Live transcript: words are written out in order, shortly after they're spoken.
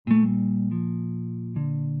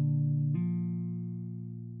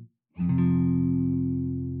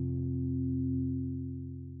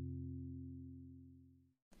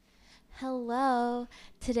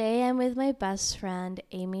Today I'm with my best friend,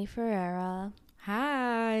 Amy Ferreira.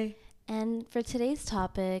 Hi. And for today's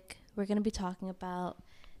topic, we're going to be talking about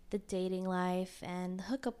the dating life and the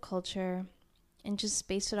hookup culture and just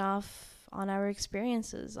base it off on our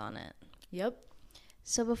experiences on it. Yep.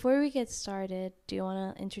 So before we get started, do you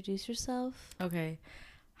want to introduce yourself? Okay.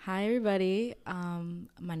 Hi, everybody.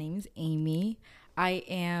 My name is Amy. I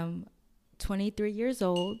am 23 years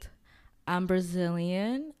old. I'm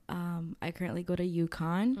Brazilian. I currently go to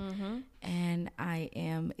UConn, and I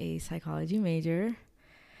am a psychology major.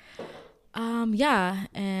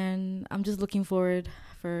 And I'm just looking forward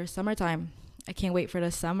for summertime. I can't wait for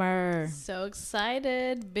the summer. So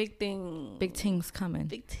excited. Big things coming.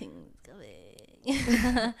 Big things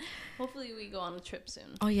coming. Hopefully we go on a trip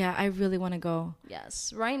soon. Oh, yeah. I really want to go.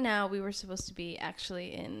 Yes. Right now, we were supposed to be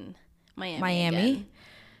actually in Miami. Miami?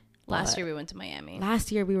 Last year we went to Miami.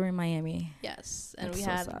 Last year we were in Miami. Yes. And That's we so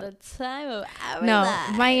had sad. the time of our No,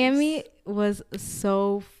 lives. Miami was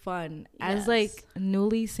so fun. Yes. As like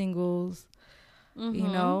newly singles, you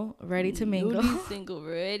know, ready to mingle. Newly single,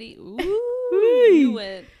 ready. Ooh, you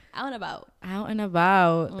went out and about. Out and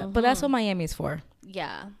about. But that's what Miami's for.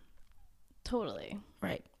 Yeah. Totally.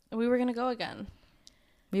 Right. We were going to go again.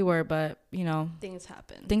 We were, but, you know. Things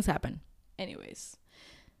happen. Anyways.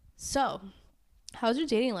 So, how's your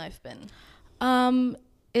dating life been?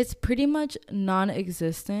 It's pretty much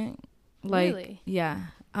non-existent. Like, really? yeah.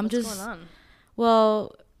 What's going on?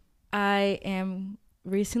 Well, I am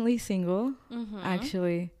recently single,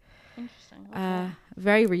 actually. Interesting. Okay.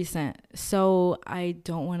 Very recent. So I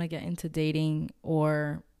don't want to get into dating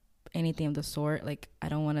or anything of the sort. Like, I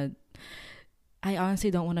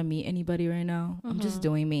honestly don't want to meet anybody right now. I'm just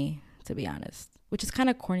doing me, to be honest, which is kind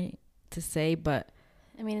of corny to say, but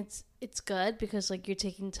I mean, it's good because like you're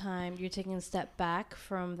taking a step back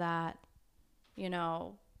from that, you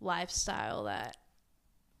know, lifestyle that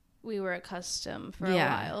we were accustomed for a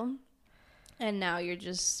while. And now you're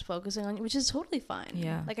just focusing on, which is totally fine.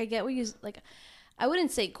 Yeah. Like I get what I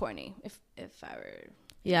wouldn't say corny if I were.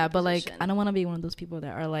 Yeah, but like I don't want to be one of those people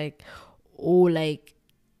that are like, oh, like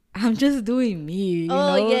I'm just doing me. You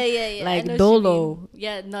know? Yeah. Like dolo.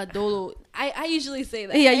 Yeah, not dolo. I usually say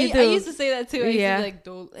that. Yeah, you do. I used to say that too. I used to be like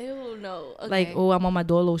dolo. Ew, no. Okay. Like, oh, I'm on my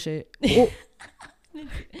dolo shit. Oh.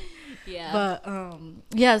 Yeah. But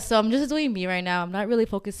yeah. So I'm just doing me right now. I'm not really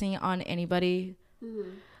focusing on anybody.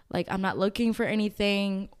 Like I'm not looking for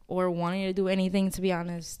anything or wanting to do anything. To be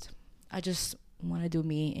honest, I just want to do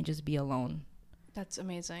me and just be alone. That's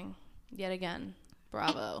amazing. Yet again,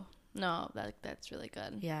 bravo. No, that's really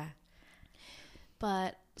good. Yeah.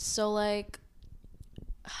 But so like,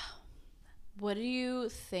 what do you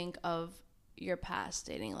think of your past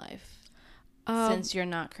dating life? Since you're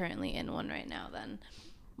not currently in one right now, then,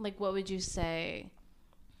 like, what would you say?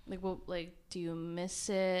 Like, what, like, do you miss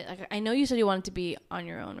it? Like, I know you said you wanted to be on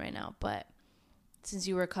your own right now, but since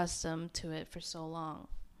you were accustomed to it for so long,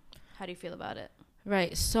 how do you feel about it?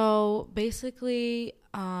 Right. So basically,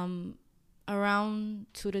 around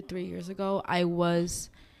 2 to 3 years ago, I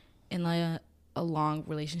was in like a long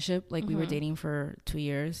relationship. Like we were dating for 2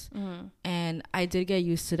 years, and I did get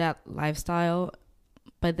used to that lifestyle.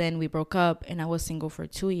 But then we broke up, and I was single for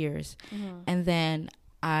 2 years, and then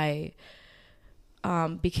I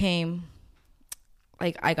became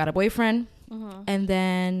like I got a boyfriend, and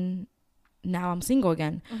then now I'm single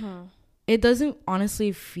again. It doesn't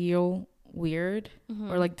honestly feel weird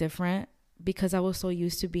or like different because I was so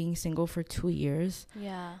used to being single for 2 years.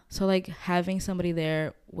 Yeah. So like having somebody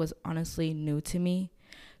there was honestly new to me.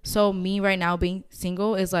 So me right now being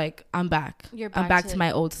single is like I'm back. I'm back to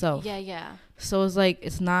my old self. Yeah. So it's like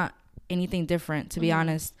it's not anything different, to be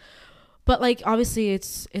honest. But like obviously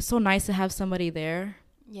it's so nice to have somebody there.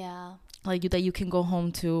 Yeah. Like that you can go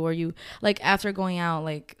home to, or you like after going out,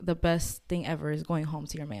 like the best thing ever is going home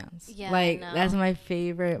to your man's. Yeah, like that's my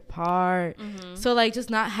favorite part. So like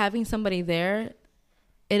just not having somebody there,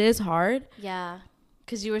 it is hard. Yeah,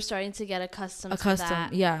 because you were starting to get accustomed to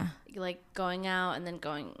that. Yeah, like going out and then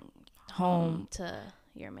going home to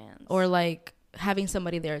your man's, or like having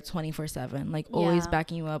somebody there 24/7, like always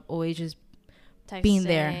backing you up, always just being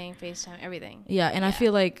there, FaceTime, everything. Yeah, and I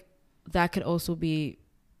feel like that could also be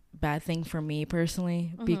bad thing for me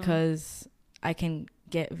personally because I can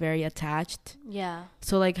get very attached. Yeah.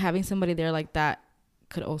 So like having somebody there like that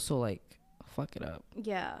could also like fuck it up.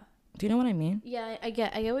 Yeah. Do you know what I mean? Yeah, I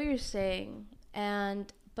get what you're saying.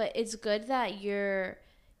 But it's good that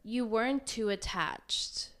you weren't too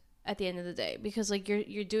attached at the end of the day, because like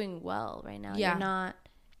you're doing well right now. Yeah.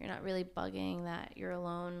 You're not really bugging that you're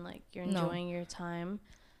alone, like you're enjoying your time,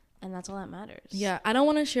 and that's all that matters. Yeah, I don't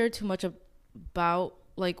want to share too much about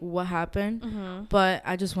like what happened, but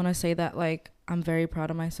I just want to say that like I'm very proud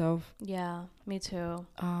of myself. Yeah, me too.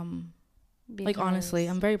 Like honestly,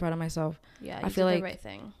 I'm very proud of myself. Yeah, I feel like the right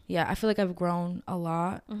thing. Yeah, I feel like I've grown a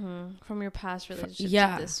lot from your past relationship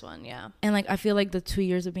to this one. Yeah, and like I feel like the 2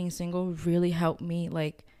 years of being single really helped me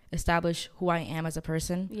like establish who I am as a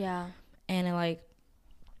person. Yeah, and it, like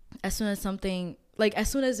as soon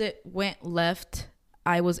as it went left,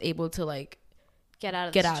 I was able to like get out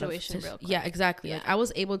of the situation real quick. Yeah, exactly. Yeah. Like I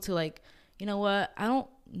was able to like, you know what, I don't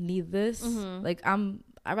need this. Like I'd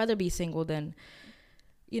rather be single than,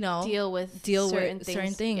 you know, deal with certain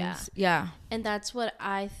things. Yeah. And that's what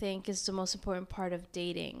I think is the most important part of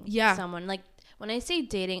dating someone. Like when I say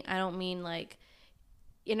dating, I don't mean like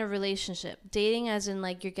in a relationship. Dating as in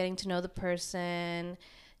like you're getting to know the person,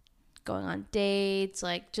 going on dates,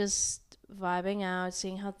 like just vibing out,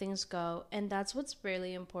 seeing how things go. And that's what's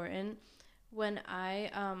really important. When I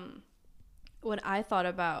thought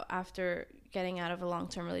about after getting out of a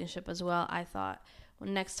long-term relationship as well, I thought, well,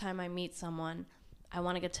 next time I meet someone, I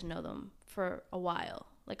want to get to know them for a while.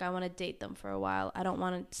 Like I want to date them for a while. I don't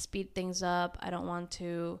want to speed things up. I don't want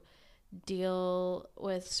to deal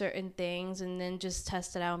with certain things and then just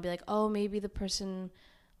test it out and be like, oh, maybe the person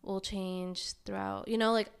will change throughout. You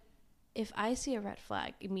know, like if I see a red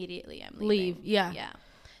flag, immediately I'm leaving. Yeah.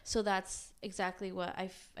 So that's exactly what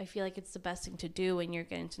I feel like it's the best thing to do when you're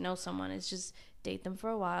getting to know someone is just date them for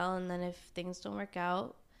a while. And then if things don't work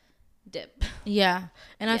out, dip. Yeah.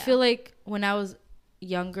 And I feel like when I was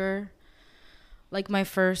younger, like my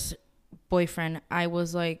first boyfriend, I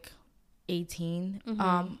was like 18.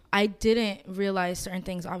 I didn't realize certain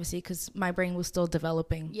things, obviously, because my brain was still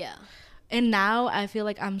developing. Yeah. And now I feel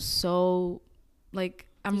like I'm so like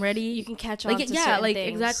I'm ready. You can catch on to certain like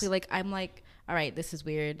things. Exactly. Like I'm like, all right, this is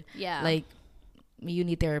weird. Yeah. Like you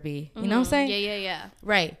need therapy. You know what I'm saying? Yeah.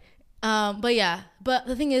 Right. But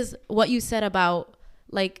the thing is, what you said about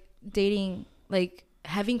like dating, like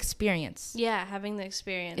having experience. Yeah, having the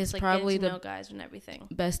experience is like probably getting to the know guys and everything.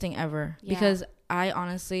 Best thing ever. Yeah. Because I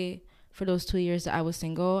honestly, for those 2 years that I was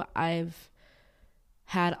single, I've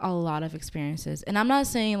had a lot of experiences. And I'm not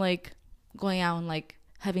saying like going out and like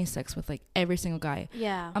having sex with like every single guy.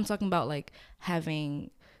 Yeah. I'm talking about like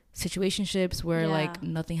having situationships where like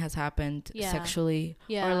nothing has happened sexually.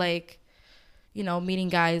 Or like, you know, meeting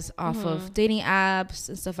guys off of dating apps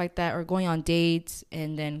and stuff like that, or going on dates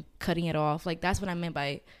and then cutting it off. Like that's what I meant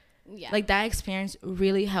by like that experience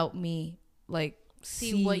really helped me like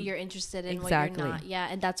see what you're interested in, exactly. What you're not. Yeah,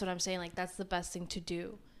 and that's what I'm saying. Like that's the best thing to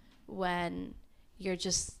do when you're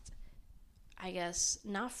just, I guess,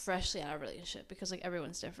 not freshly out of a relationship, because like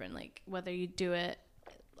everyone's different. Like whether you do it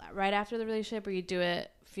right after the relationship or you do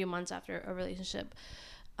it a few months after a relationship.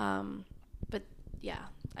 But yeah,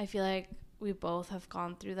 I feel like we both have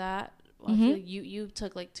gone through that. Well, I feel like you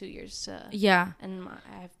took like 2 years to and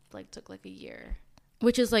I like took like a year,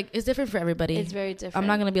 which is like it's different for everybody. It's very different. I'm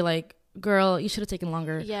not gonna be like, girl, you should have taken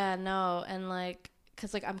longer. Yeah, no. And like,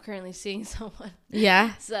 because like I'm currently seeing someone.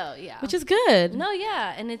 Yeah. So yeah, which is good. No,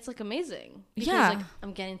 yeah, and it's like amazing because like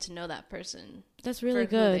I'm getting to know that person. That's really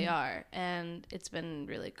good. Who they are, and it's been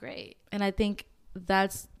really great. And I think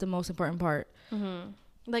that's the most important part.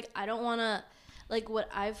 Like I don't want to. Like what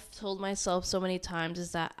I've told myself so many times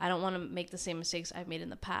is that I don't want to make the same mistakes I've made in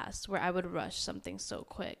the past, where I would rush something so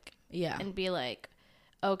quick. Yeah. And be like,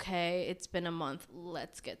 okay, it's been a month,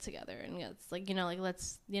 let's get together. And it's like, you know, like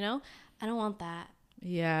let's, you know, I don't want that.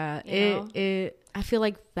 Yeah. I feel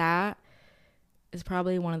like that is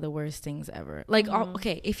probably one of the worst things ever. Like,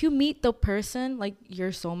 okay, if you meet the person, like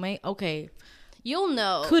your soulmate, okay. You'll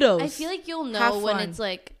know. Kudos. I feel like you'll know when it's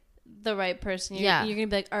like the right person. You're going to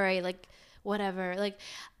be like, all right, like, whatever. Like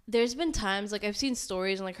there's been times like I've seen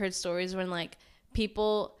stories and like heard stories when like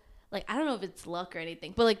people, like I don't know if it's luck or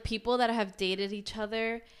anything, but like people that have dated each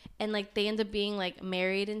other and like they end up being like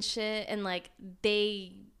married and shit, and like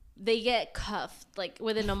they get cuffed like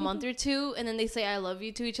within a month or two, and then they say I love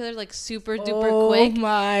you to each other like super duper quick. Oh my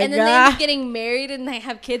god. And then they end up getting married and they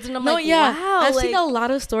have kids, and I'm like, wow. I've seen a lot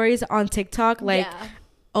of stories on TikTok like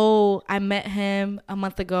oh, I met him a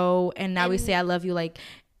month ago and now we say I love you, like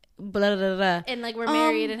blah, blah, blah. And like we're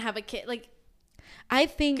married and have a kid. Like I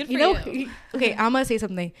think you know okay, I'm gonna say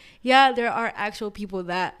something. Yeah, there are actual people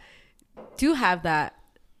that do have that,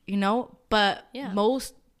 you know, but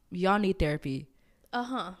most y'all need therapy.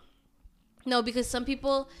 No, because some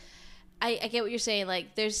people, I get what you're saying.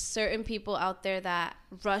 Like there's certain people out there that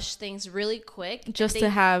rush things really quick just to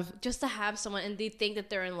have someone, and they think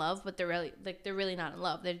that they're in love, but they're really not in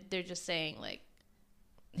love. They're just saying like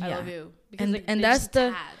I love you, because and that's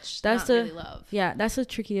the really love. Yeah, that's the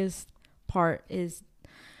trickiest part, is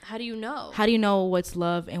How do you know? How do you know what's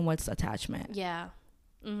love and what's attachment? Yeah.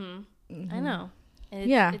 I know.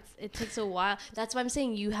 And it takes a while. That's why I'm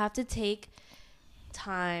saying you have to take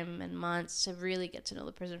time and months to really get to know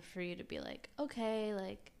the person for you to be like, okay,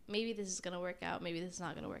 like maybe this is gonna work out, maybe this is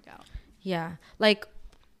not gonna work out. Yeah, like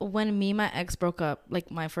when me and my ex broke up, like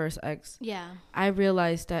my first ex, I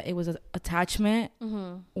realized that it was an attachment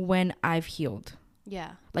when I've healed.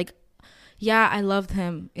 Like, yeah, I loved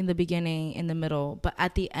him in the beginning, in the middle, but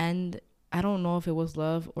at the end I don't know if it was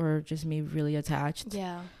love or just me really attached.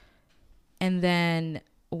 And then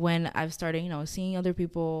when I've started, you know, seeing other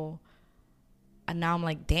people, and now I'm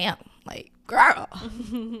like, damn, like, girl,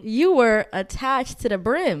 you were attached to the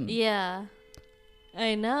brim. Yeah.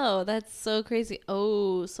 I know. That's so crazy.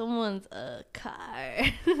 Oh, someone's car.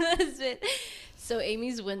 So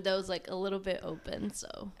Amy's window's like a little bit open.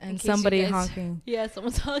 So and somebody honking. Yeah,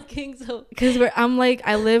 someone's honking. So because I'm like,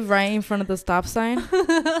 I live right in front of the stop sign,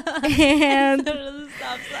 and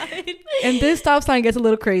this stop sign gets a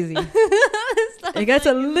little crazy. It gets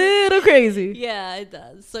a little crazy. Yeah, it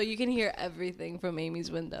does. So you can hear everything from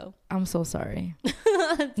Amy's window. I'm so sorry.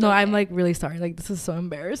 No, okay. I'm like really sorry. Like this is so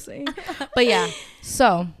embarrassing. But yeah,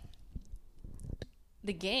 so.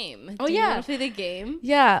 The game. Oh, Do yeah. You want to play the game?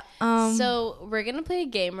 Yeah. So we're going to play a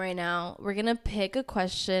game right now. We're going to pick a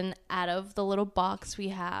question out of the little box we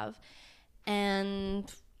have.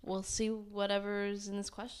 And we'll see whatever's in this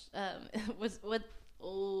question.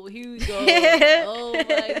 Oh, here we go. Oh, my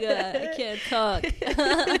God. I can't talk.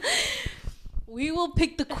 We will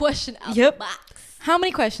pick the question out of the box. How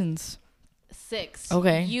many questions? 6.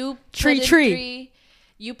 Okay. You put in 3.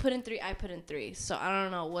 You put in 3, I put in 3. So I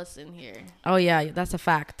don't know what's in here. Oh, yeah. That's a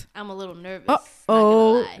fact. I'm a little nervous.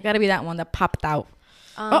 Oh, gotta be that one that popped out.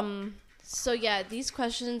 So, yeah, these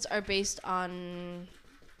questions are based on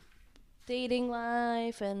dating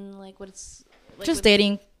life and, like, what it's... Like just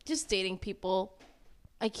dating. Just dating people.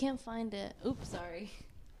 I can't find it. Oops, sorry.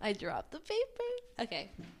 I dropped the paper.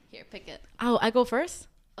 Okay. Here, pick it. Oh, I go first?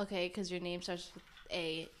 Okay, because your name starts with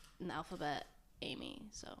A in the alphabet, Amy.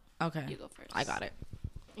 So, okay. You go first. I got it.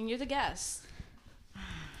 And you're the guest.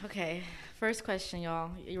 Okay. First question,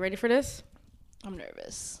 y'all. You ready for this? I'm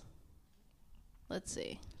nervous. Let's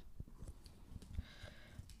see.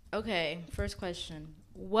 Okay. First question.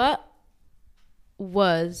 What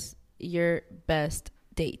was your best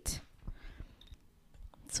date?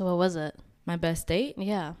 So what was it? My best date?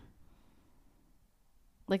 Yeah.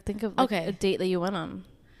 Like think of like a date that you went on.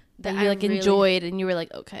 That you like really enjoyed and you were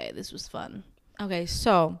like, okay, this was fun. Okay,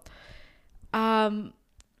 so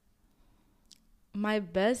my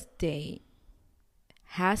best date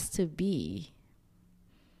has to be,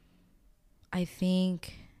 I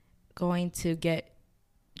think, going to get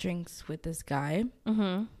drinks with this guy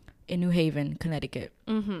in New Haven, Connecticut.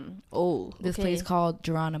 Oh, this place called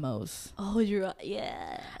Geronimo's. Oh,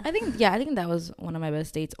 yeah. I think that was one of my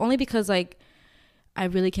best dates, only because like I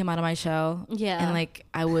really came out of my shell. Yeah, and like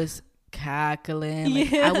I was cackling.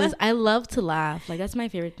 Like, I love to laugh. Like that's my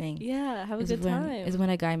favorite thing. Yeah, have a good time. Is when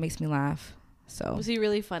a guy makes me laugh. So was he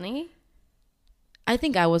really funny? I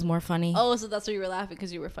think I was more funny. Oh, so that's why you were laughing,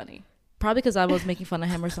 because you were funny. Probably because I was making fun of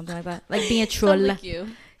him or something like that. Like being a troll. Like you.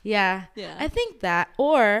 Yeah. I think that.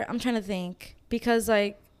 Or I'm trying to think, because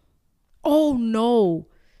like, oh no,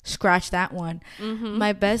 scratch that one.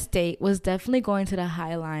 My best date was definitely going to the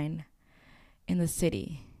High Line in the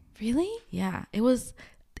city. Really? Yeah. It was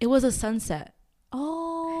a sunset.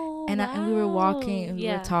 Oh. And wow. And we were walking and we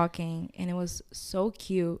were talking, and it was so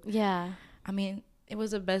cute. Yeah. I mean, it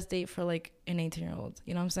was the best date for like an 18-year-old.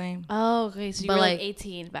 You know what I'm saying? Oh, okay. So you were like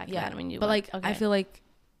 18 back then when you But went. like, I feel like,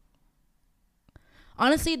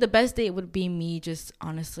 honestly, the best date would be me just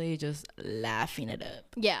laughing it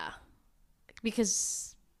up. Yeah.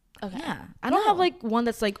 Because, okay. Yeah. I don't have like one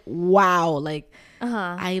that's like, wow. Like,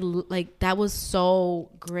 like that was so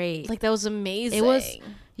great. Like that was amazing. It was,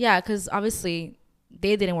 yeah, because obviously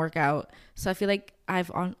they didn't work out. So I feel like I've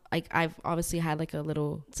obviously had like a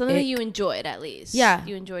little something that you enjoyed, at least. Yeah.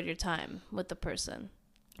 You enjoyed your time with the person.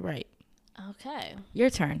 Right. Okay. Your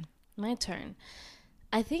turn. My turn.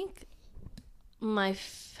 I think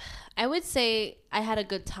I would say I had a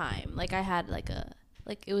good time. Like I had I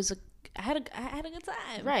had a good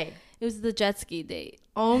time. Right. It was the jet ski date.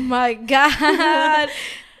 Oh my God.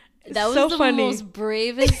 That was so the funny. Most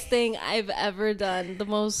bravest thing I've ever done. The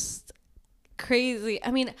most crazy.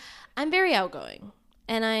 I mean, I'm very outgoing,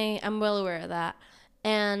 and I'm well aware of that.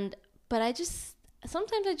 But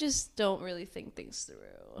sometimes I just don't really think things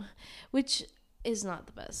through, which is not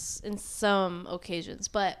the best in some occasions.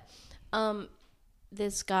 But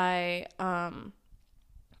this guy,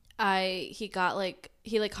 he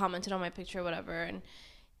commented on my picture or whatever, and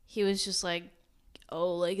he was just like,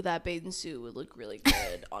 oh, like that bathing suit would look really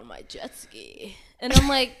good on my jet ski. And I'm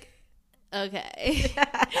like, okay,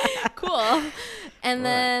 cool. And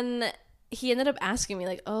then he ended up asking me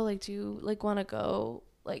like, oh, like, do you like want to go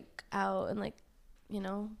like out and like, you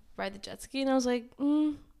know, ride the jet ski? And I was like,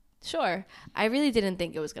 sure. I really didn't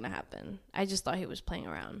think it was going to happen. I just thought he was playing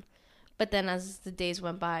around. But then as the days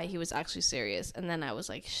went by, he was actually serious. And then I was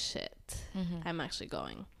like, shit, I'm actually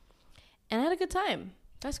going. And I had a good time.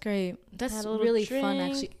 That's great. That's really fun,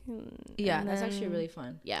 actually. Yeah, that's actually really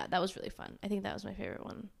fun. Yeah, that was really fun. I think that was my favorite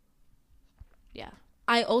one. Yeah.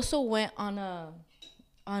 I also went on a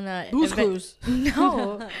Booze cruise.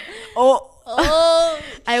 No. Oh.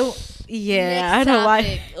 I don't know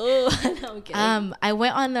why. Oh, no, I'm kidding. I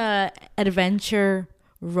went on a adventure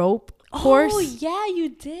rope course. Oh, yeah, you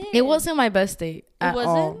did. It wasn't my best date at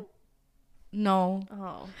wasn't? all. No.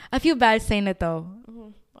 Oh. I feel bad saying it though.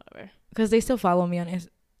 Whatever. Because they still follow me on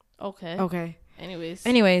Okay.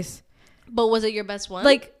 Anyways. But was it your best one?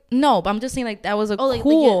 Like, no, but I'm just saying like that was a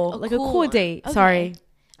cool date. Okay. Sorry.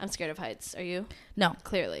 I'm scared of heights. Are you? No.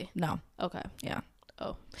 Clearly. No. Okay. Yeah.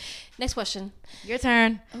 Oh. Next question. Your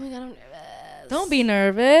turn. Oh my God, I'm nervous. Don't be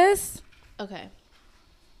nervous. Okay.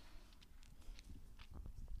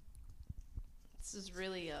 This is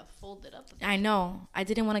really folded up. I know. I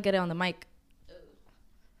didn't want to get it on the mic.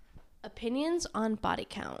 Opinions on body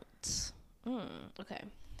count. Okay.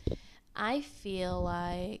 I feel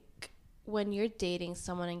like when you're dating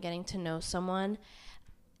someone and getting to know someone,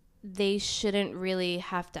 they shouldn't really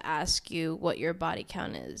have to ask you what your body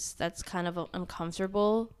count is. That's kind of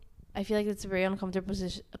uncomfortable. I feel like it's a very uncomfortable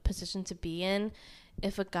position to be in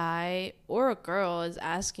if a guy or a girl is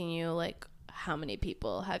asking you, like, how many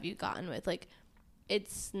people have you gotten with? Like,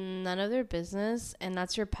 it's none of their business, and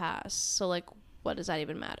that's your past. So, like, what does that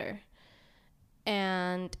even matter?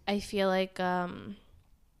 And I feel like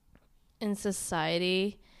in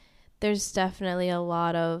society, there's definitely a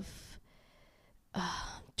lot of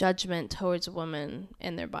judgment towards women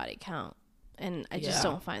and their body count. And I just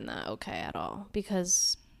don't find that okay at all.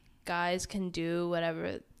 Because guys can do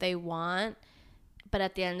whatever they want, but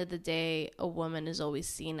at the end of the day, a woman is always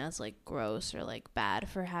seen as, like, gross or, like, bad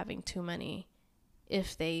for having too many,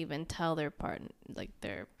 if they even tell their partner, like,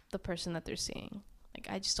 the person that they're seeing. Like,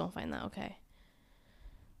 I just don't find that okay.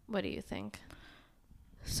 What do you think?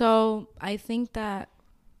 So I think that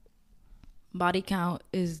body count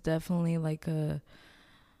is definitely like a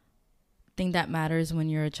thing that matters when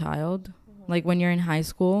you're a child. Like when you're in high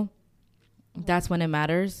school, that's when it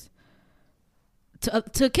matters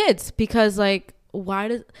to kids. Because like,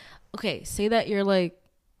 say that you're like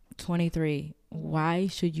 23. Why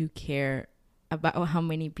should you care about how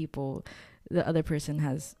many people the other person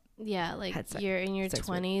has? Yeah, like you're in your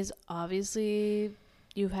 20s. Obviously,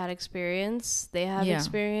 you've had experience. They have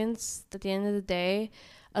experience. At the end of the day,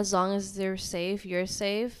 as long as they're safe, you're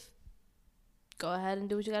safe. Go ahead and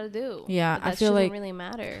do what you got to do. Yeah, I feel like really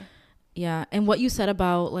matter. Yeah, and what you said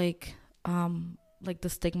about like the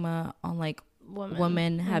stigma on like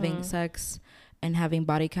women having sex and having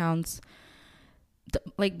body counts.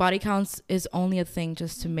 Like body counts is only a thing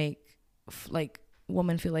just to make like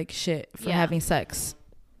women feel like shit for having sex.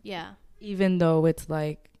 Yeah. Even though it's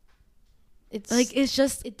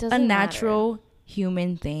just a natural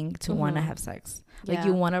human thing to want to have sex. Like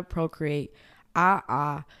you want to procreate.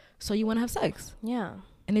 So you want to have sex. Yeah.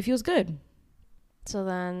 And it feels good. So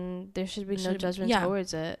then there should be no judgment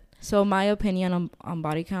towards it. So my opinion on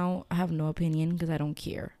body count, I have no opinion because I don't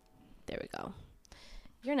care. There we go.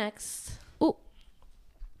 You're next. Ooh.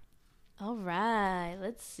 All right.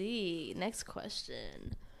 Let's see. Next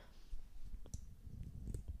question.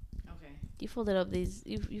 Okay. You folded up these.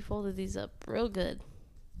 You folded these up real good.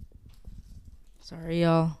 Sorry,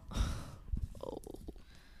 y'all. Oh.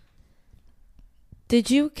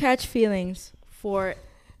 Did you catch feelings for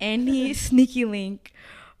any sneaky link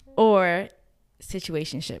or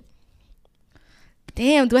situationship?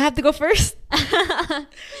 Damn, do I have to go first? For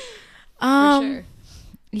sure.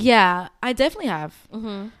 Yeah, I definitely have.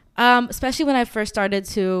 Especially when I first started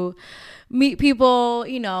to meet people,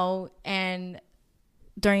 you know, and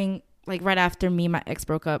during like right after my ex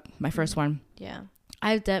broke up, my first one. Yeah.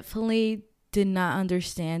 I definitely did not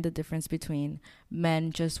understand the difference between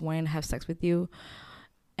men just wanting to have sex with you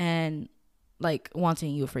and like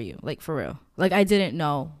wanting you, like for real. Like I didn't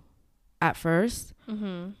know at first.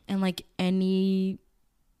 And like any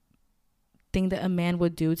thing that a man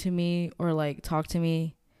would do to me or like talk to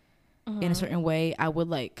me in a certain way, I would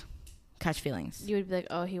like catch feelings. You would be like,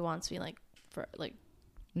 oh, he wants me like for like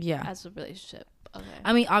as a relationship. Okay.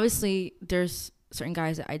 I mean, obviously there's certain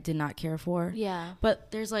guys that I did not care for. Yeah.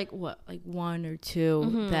 But there's like one or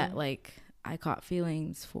two that like I caught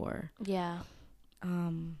feelings for. Yeah.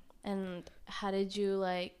 And how did you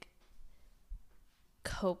like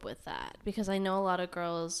cope with that? Because I know a lot of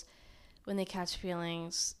girls, when they catch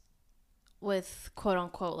feelings with quote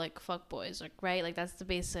unquote like fuck boys, like, right, like that's the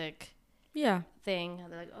basic thing.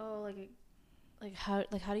 They're like, oh, like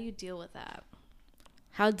how do you deal with that?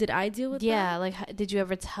 How did I deal with that? Yeah, like did you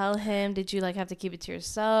ever tell him? Did you like have to keep it to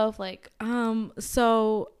yourself? Like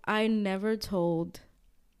so I never told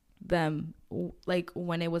them like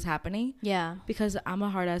when it was happening. Yeah, because I'm a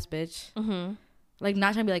hard ass bitch. Like,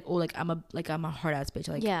 not trying to be like, oh, like I'm a hard ass bitch.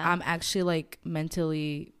 Like, I'm actually like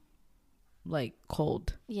mentally like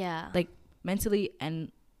cold. Yeah, like mentally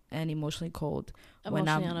and emotionally cold.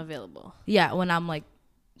 Emotionally unavailable. Yeah, when I'm like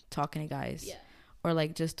talking to guys. Yeah. Or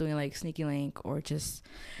like just doing like sneaky link or just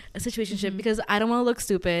a situationship because I don't want to look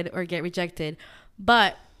stupid or get rejected.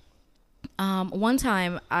 But one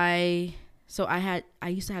time I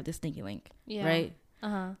used to have this sneaky link, right?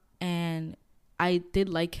 And I did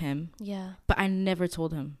like him. Yeah. But I never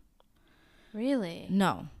told him. Really?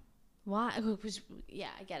 No. Why? Yeah,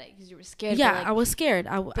 I get it. Because you were scared. Yeah, like, I was scared.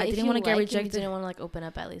 I didn't want to get rejected. You didn't want to like open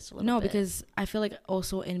up at least a little bit. No, because I feel like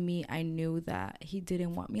also in me, I knew that he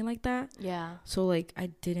didn't want me like that. Yeah. So like I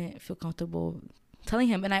didn't feel comfortable telling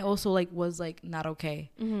him, and I also like was like not okay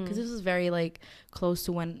because this was very like close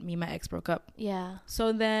to when me and my ex broke up. Yeah.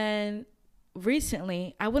 So then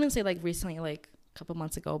recently, I wouldn't say like recently, like a couple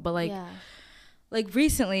months ago, but like like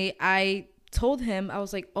recently, I told him, I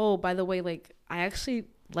was like, oh, by the way, like I actually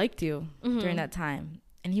liked you during that time,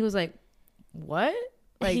 and he was like, what?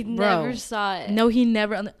 Like, he never saw it. No, he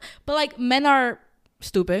never. But like, men are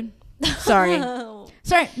stupid. Sorry.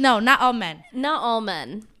 No, not all men. Not all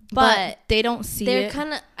men, but they don't see they're it.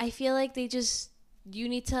 kind of, I feel like they just, you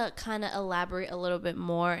need to kind of elaborate a little bit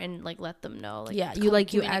more and like let them know. Like, yeah, you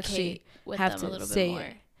actually with have them to a little say bit more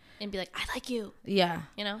it. And be like, I like you. Yeah,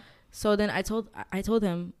 you know. So then I told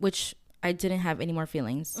him, which I didn't have any more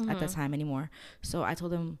feelings at that time anymore. So I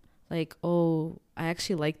told him like, oh, I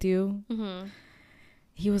actually liked you.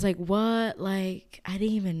 He was like, what? Like, I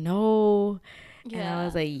didn't even know. Yeah. And I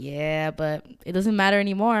was like, yeah, but it doesn't matter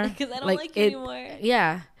anymore. Because I don't like you anymore.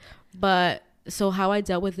 Yeah. But so how I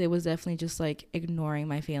dealt with it was definitely just like ignoring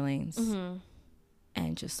my feelings.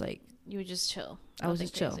 And just like. You would just chill. I was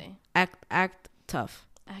just chill. Act tough.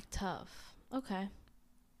 Act tough. Okay.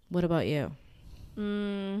 What about you?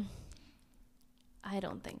 I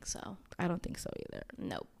don't think so. I don't think so either.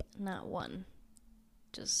 Nope. Not one.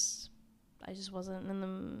 I just wasn't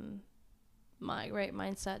in my right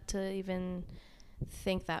mindset to even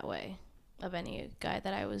think that way of any guy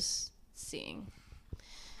that I was seeing.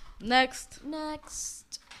 Next.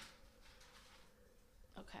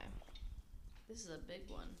 Okay. This is a big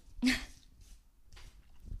one.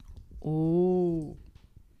 Ooh.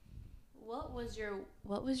 What was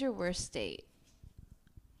your worst date?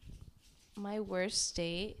 My worst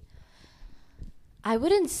date, I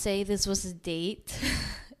wouldn't say this was a date.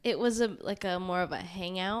 It was a more of a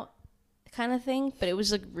hangout kind of thing, but it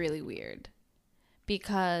was like really weird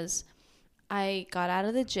because I got out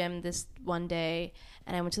of the gym this one day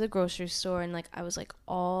and I went to the grocery store and like I was like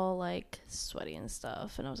all like sweaty and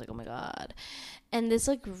stuff and I was like, oh my God. And this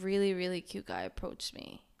like really, really cute guy approached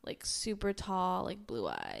me, like super tall, like blue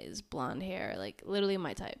eyes, blonde hair, like literally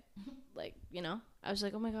my type. Like, you know, I was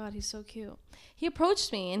like, oh my God, he's so cute. He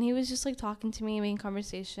approached me and he was just like talking to me, making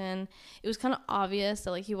conversation. It was kind of obvious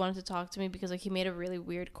that like he wanted to talk to me because like he made a really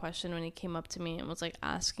weird question when he came up to me and was like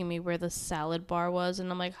asking me where the salad bar was.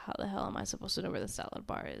 And I'm like, how the hell am I supposed to know where the salad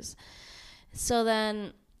bar is? So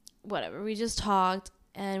then whatever, we just talked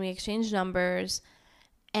and we exchanged numbers.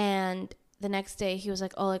 And the next day he was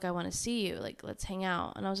like, oh, like I want to see you. Like, let's hang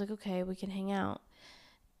out. And I was like, okay, we can hang out.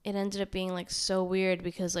 It ended up being like so weird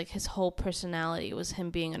because like his whole personality was him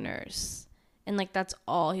being a nurse. And like that's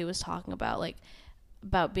all he was talking about, like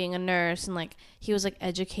about being a nurse. And like he was like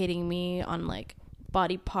educating me on like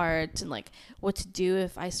body parts and like what to do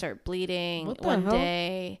if I start bleeding one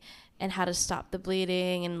day and how to stop the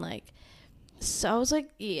bleeding. And like, so I was like,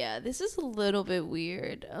 yeah, this is a little bit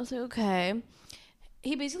weird. I was like, okay.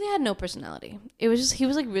 He basically had no personality. It was just, he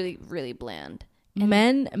was like really, really bland.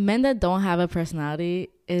 And men that don't have a personality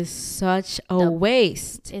is such a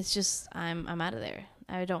waste. It's just I'm out of there.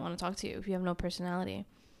 I don't want to talk to you if you have no personality.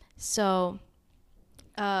 So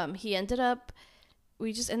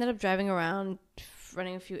we just ended up driving around,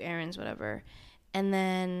 running a few errands, whatever. And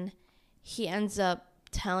then he ends up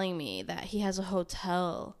telling me that he has a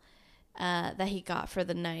hotel that he got for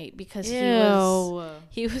the night because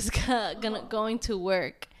he was going to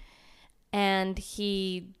work. and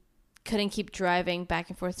he couldn't keep driving back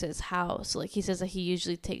and forth to his house. So, like, he says that he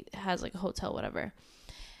usually has like a hotel, whatever.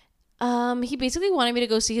 He basically wanted me to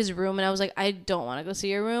go see his room, and I was like, I don't want to go see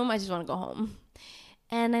your room. I just want to go home.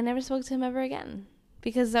 And I never spoke to him ever again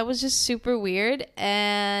because that was just super weird.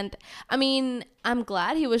 And I mean, I'm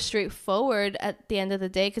glad he was straightforward at the end of the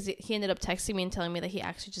day, because he ended up texting me and telling me that he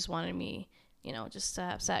actually just wanted me, you know, just to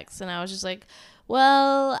have sex. And I was just like,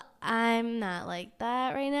 well, I'm not like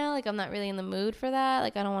that right now. Like, I'm not really in the mood for that.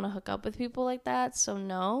 Like, I don't want to hook up with people like that. So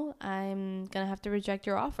no, I'm gonna have to reject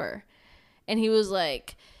your offer. And he was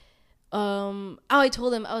like, I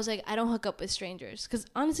told him, I was like, I don't hook up with strangers, because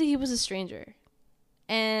honestly, he was a stranger.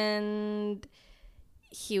 And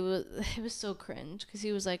it was so cringe, because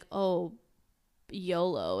he was like, oh,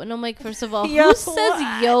 YOLO. And I'm like, first of all, who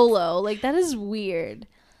says YOLO? Like, that is weird.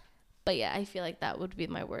 But yeah, I feel like that would be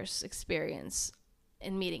my worst experience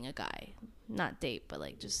in meeting a guy. Not date, but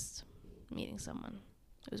like just meeting someone.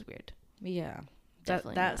 It was weird. Yeah.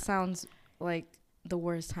 That sounds like the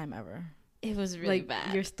worst time ever. It was really like,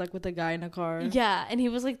 bad. You're stuck with a guy in a car. Yeah, and he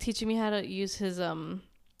was like teaching me how to use his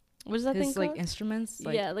what is that thing called? Like instruments?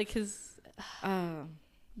 Like, yeah, like his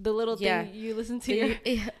the little thing you listen to.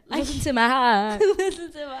 Listen to my heart.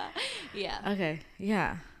 Listen to my. Yeah. Okay.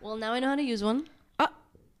 Yeah. Well, now I know how to use one.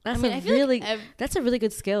 That's that's a really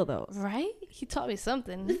good skill, though. Right? He taught me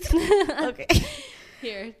something. Okay.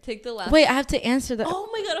 Here, take the last. Wait, I have to answer the. Oh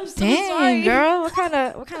my god, I'm so Dang, sorry, girl. What kind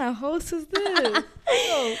of host is this?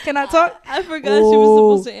 Can I talk? I forgot she was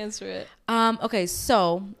supposed to answer it. Okay,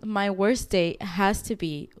 so my worst date has to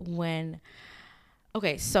be when.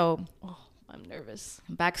 Okay, so. Oh, I'm nervous.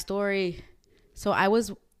 Backstory. So I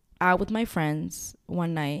was out with my friends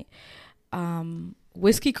one night.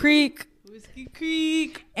 Whiskey Creek.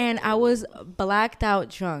 And I was blacked out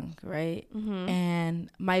drunk, right? Mm-hmm. And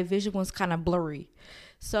my vision was kind of blurry.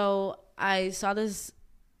 So I saw this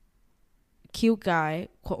cute guy,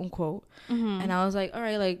 quote unquote, mm-hmm. and I was like, all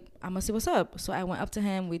right, like, I'm gonna see what's up. So I went up to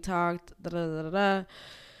him, we talked,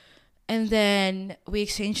 and then we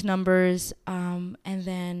exchanged numbers. And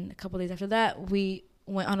then a couple days after that, we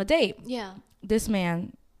went on a date. Yeah. This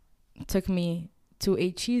man took me to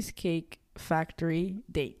a Cheesecake Factory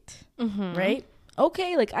date, mm-hmm. right?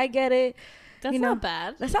 Okay, like, I get it. That's not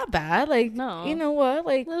bad. That's not bad. Like, no. You know what?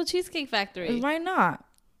 Like, little Cheesecake Factory. Why not?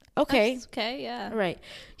 Okay. That's okay, yeah. Right.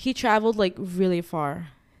 He traveled like really far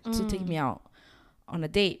to take me out on a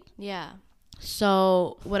date. Yeah.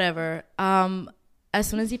 So whatever. As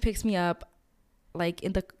soon as he picks me up, like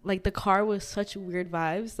the car was such weird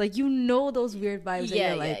vibes. Like, you know, those weird vibes.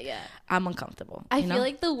 Yeah, that you're like, I'm uncomfortable. I feel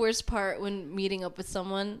like the worst part when meeting up with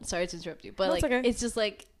someone. Sorry to interrupt you, but no, like, okay. It's just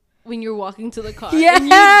like when you're walking to the car, and you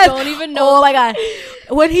don't even know. Oh my god,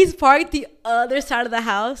 when he's parked the other side of the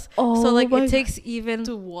house, so like it takes even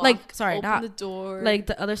to walk, like, sorry, open not the door, like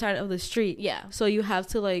the other side of the street. Yeah, so you have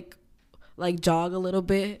to like jog a little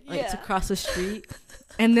bit, like, to cross the street,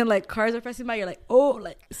 and then like cars are passing by. You're like, oh,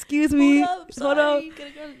 like, excuse me, hold up.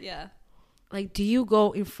 Yeah. Like, do you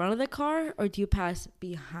go in front of the car or do you pass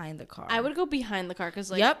behind the car? I would go behind the car,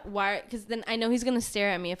 because like, why? Because then I know he's gonna stare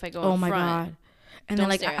at me if I go. Oh in my front. God. And then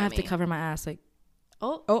like I have to cover my ass, like,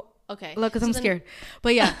 oh okay, look, because I'm scared.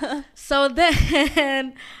 But yeah, so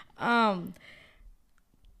then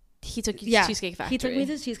he took you to Cheesecake Factory. He took me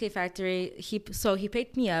to the Cheesecake Factory. He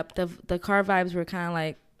picked me up. The car vibes were kind of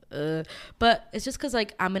like, but it's just because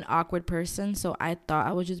like I'm an awkward person, so I thought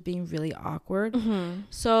I was just being really awkward. Mm-hmm.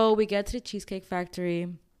 So we get to the Cheesecake Factory,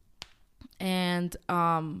 and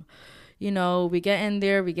you know, we get in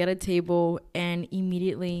there, we get a table, and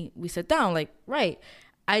immediately we sit down. Like, right.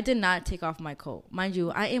 I did not take off my coat. Mind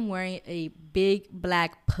you, I am wearing a big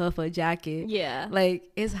black puffer jacket. Yeah.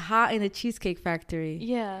 Like, it's hot in the Cheesecake Factory.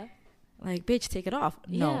 Yeah. Like, bitch, take it off.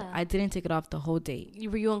 No, I didn't take it off the whole date.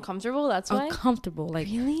 Were you uncomfortable? That's why? Uncomfortable. Like,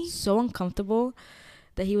 really? So uncomfortable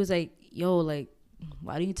that he was like, yo, like,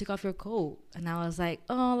 why don't you take off your coat? And I was like,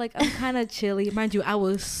 oh, like, I'm kind of chilly. Mind you, I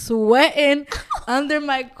was sweating under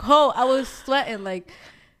my coat. I was sweating. Like,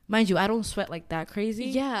 mind you, I don't sweat like that crazy.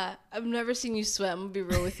 Yeah, I've never seen you sweat. I'm gonna be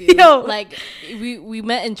real with you. Yo. Like, we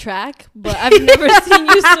met in track, but I've never seen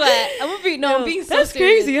you sweat. I'm being so that's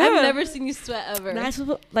serious. Crazy. Yeah. I've never seen you sweat ever. That's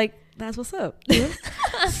what's up.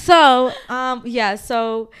 So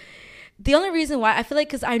so the only reason why I feel like,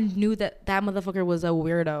 because I knew that motherfucker was a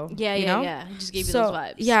weirdo. Yeah, yeah. He just gave you those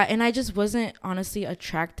vibes. Yeah, and I just wasn't honestly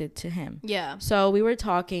attracted to him. Yeah. So we were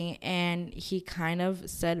talking, and he kind of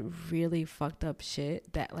said really fucked up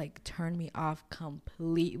shit that like turned me off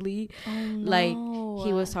completely. Oh, no. Like,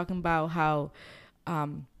 he was talking about how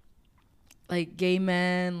like gay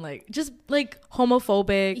men, like just like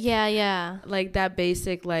homophobic. Yeah. Like that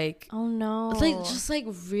basic like. Oh no. It's like just like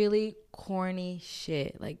really corny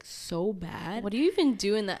shit, like so bad. What do you even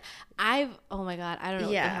do in that? Oh my god, I don't know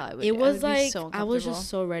what the hell I would do. It was like so I was just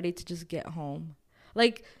so ready to just get home.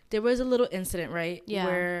 Like there was a little incident, right? Yeah.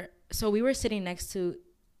 Where so we were sitting next to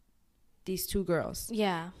these two girls.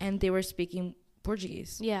 Yeah. And they were speaking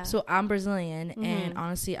Portuguese. Yeah. So I'm Brazilian, and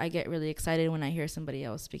honestly, I get really excited when I hear somebody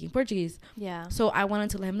else speaking Portuguese. Yeah. So I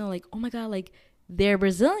wanted to let him know, like, oh my god, like they're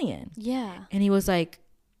Brazilian. Yeah. And he was like,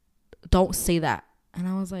 "Don't say that." And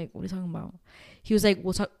I was like, "What are you talking about?" He was like,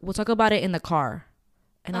 "We'll talk about it in the car."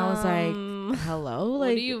 And I was like, "Hello, like,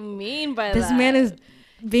 what do you mean by this that? man is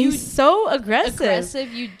being so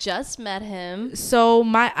aggressive." You just met him. So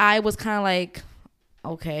my eye was kind of like,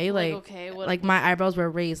 okay, okay, like my eyebrows were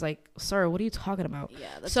raised, like, "Sir, what are you talking about?" Yeah,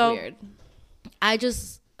 that's so weird. I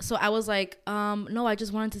was like, no, I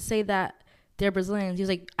just wanted to say that they're Brazilians. He was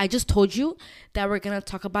like, "I just told you that we're gonna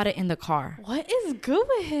talk about it in the car." What is good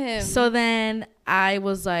with him? So then I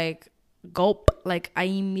was like, gulp. Like I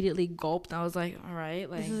immediately gulped. I was like, all right,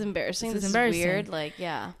 like this is embarrassing. This is embarrassing. weird. Like,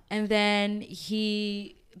 yeah. And then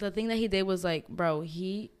the thing that he did was like, bro,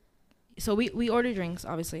 so we ordered drinks,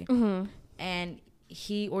 obviously, and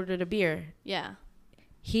he ordered a beer. Yeah.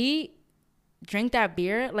 He drank that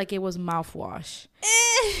beer like it was mouthwash.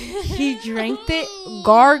 He drank it,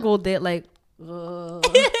 gargled it like,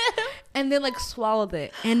 and then like swallowed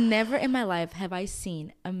it. And never in my life have I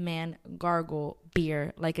seen a man gargle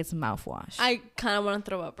beer like it's mouthwash. I kind of want to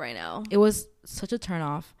throw up right now. It was such a turn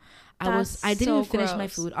off. I didn't even finish my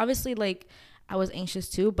gross. food. Obviously, like I was anxious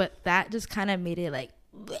too, but that just kind of made it like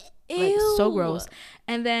Ew. so gross.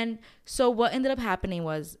 And then so what ended up happening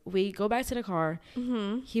was we go back to the car.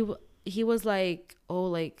 He was like, "Oh,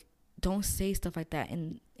 like don't say stuff like that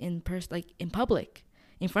in person, like in public,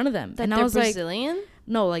 in front of them." That and I they're was Brazilian? like,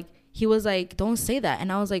 "No, like." He was like, "Don't say that."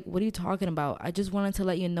 And I was like, "What are you talking about? I just wanted to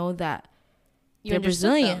let you know that they're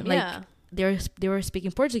Brazilian." Like they were speaking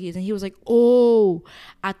Portuguese. And he was like, "Oh,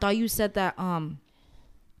 I thought you said that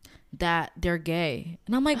that they're gay."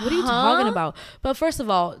 And I'm like, "What are you talking about?" But first of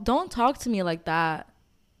all, don't talk to me like that.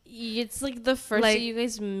 It's like the first Like- that you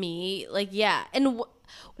guys meet. Like, yeah. And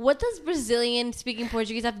what does Brazilian speaking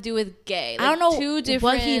Portuguese have to do with gay? Like, I don't know two different,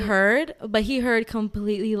 what he heard, but he heard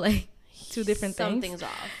completely like two different things. Something's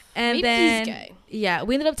off. And Maybe then he's gay. yeah,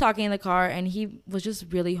 we ended up talking in the car, and he was just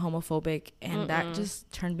really homophobic, and that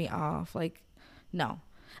just turned me off. Like, no,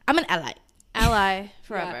 I'm an ally. Ally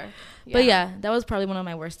forever. But yeah, that was probably one of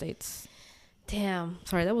my worst dates. Damn.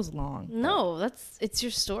 Sorry, that was long. No, it's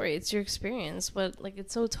your story. It's your experience. But, like,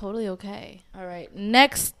 it's so totally okay. All right,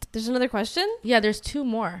 next. There's another question? Yeah, there's two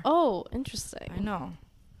more. Oh, interesting. I know.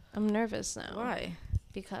 I'm nervous now. Why?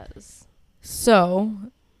 Because. So,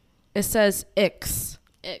 it says icks.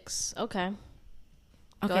 Icks. Okay.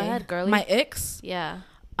 Okay. Go ahead, girly. My icks. Yeah.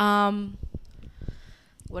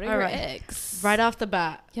 What are all your right. icks? Right off the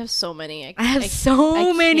bat. You have so many icks. I have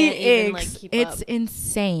so many can't even, icks. like, keep It's up.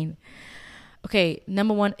 insane. Okay,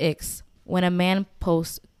 number one icks. When a man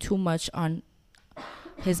posts too much on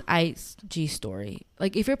his IG story.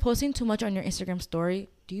 Like, if you're posting too much on your Instagram story,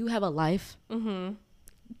 do you have a life? Mm-hmm.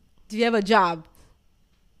 Do you have a job?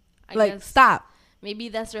 I Like, guess stop. maybe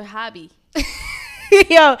that's your hobby.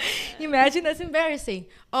 Yo, imagine that's embarrassing.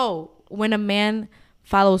 Oh, when a man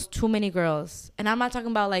follows too many girls. And I'm not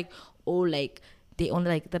talking about like, oh, like they only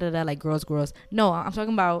like da-da-da, like girls. No, I'm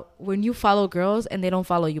talking about when you follow girls and they don't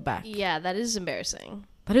follow you back. Yeah, that is embarrassing.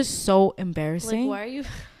 That is so embarrassing. Like, why are you...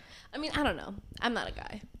 I mean, I don't know. I'm not a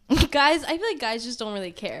guy. Guys, I feel like guys just don't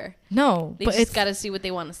really care. No, They but just it's got to see what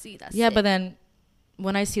they want to see. That's yeah, it. but then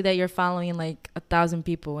when I see that you're following like 1,000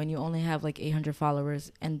 people and you only have like 800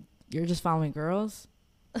 followers and you're just following girls,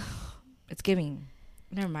 it's giving.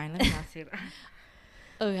 Never mind. Let me not say that.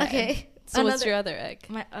 Okay. So what's your other ick?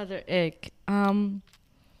 My other ick.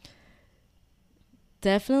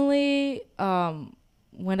 Definitely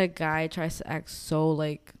when a guy tries to act so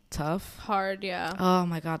like tough. Hard, yeah. Oh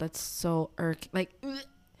my god, that's so like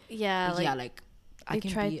Yeah, like, yeah, like I they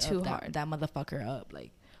can try beat too up hard. that motherfucker up.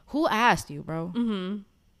 Like, who asked you, bro? Mm-hmm.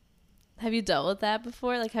 Have you dealt with that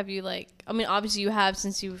before? Like, have you like... I mean, obviously you have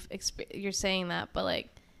since you're saying that, but like,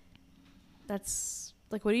 that's...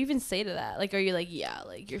 Like, what do you even say to that? Like, are you like, yeah,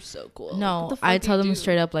 like, you're so cool? No, like, what the fuck I do tell you them do?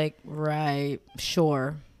 straight up, like, right,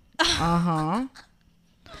 sure, I'm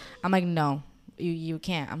like, no, you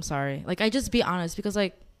can't. I'm sorry. Like, I just be honest because,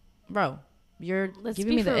 like, bro, you're Let's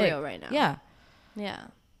giving be me the for ick. real right now. Yeah. Yeah.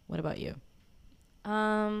 What about you?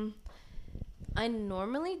 I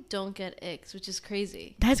normally don't get icks, which is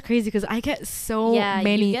crazy. That's crazy because I get so Yeah,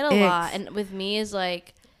 many you get a icks. lot. And with me is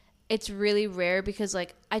like, it's really rare because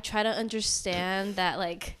like I try to understand that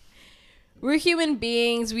like we're human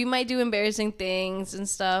beings, we might do embarrassing things and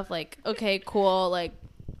stuff, like okay, cool, like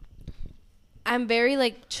I'm very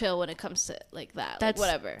like chill when it comes to like that. That's like,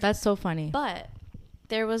 whatever. That's so funny. But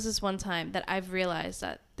there was this one time that I've realized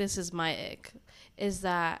that this is my ick, is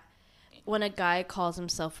that when a guy calls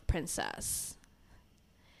himself princess.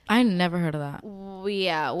 I never heard of that.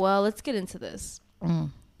 Yeah, well, let's get into this.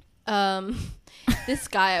 This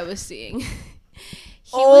guy I was seeing,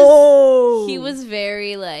 he was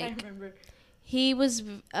very like, I remember. He was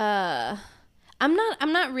I'm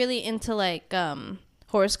not really into like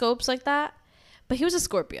horoscopes like that, but he was a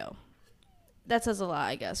Scorpio. That says a lot,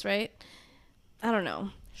 I guess, right? I don't know.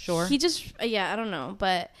 Sure. He just I don't know,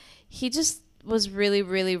 but he just was really,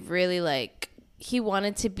 really, really like, he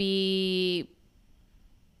wanted to be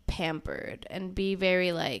pampered and be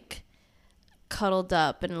very like cuddled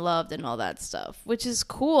up and loved and all that stuff, which is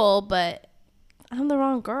cool, but I'm the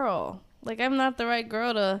wrong girl. Like, I'm not the right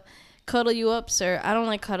girl to cuddle you up, sir. I don't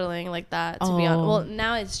like cuddling like that, to be honest. Well,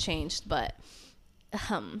 now it's changed, but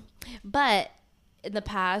in the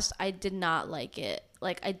past I did not like it.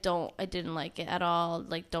 Like, I didn't like it at all.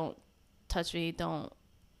 Like, don't touch me, don't,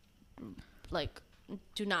 like,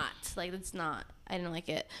 do not, like, it's not, I didn't like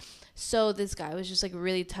it. So this guy was just like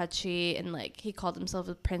really touchy, and like he called himself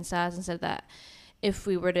a princess and said that if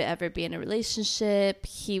we were to ever be in a relationship,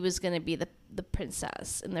 he was going to be the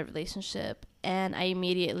princess in the relationship. And I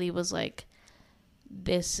immediately was like,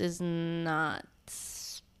 this is not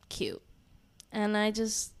cute. And I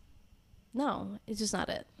just, no, it's just not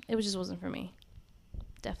it. It just wasn't for me.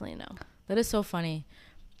 Definitely no. That is so funny,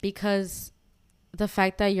 because the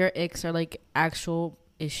fact that your icks are like actual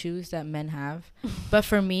issues that men have, but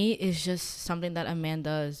for me it's just something that a man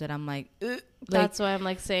does that I'm like, that's why I'm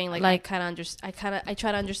like saying like I try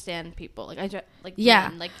to understand people, like yeah,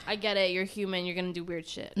 men, like I get it, you're human, you're gonna do weird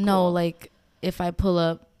shit. Cool. No, like if I pull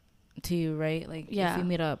up to you, right, like yeah, if we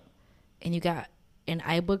meet up and you got an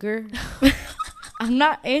eye booger, I'm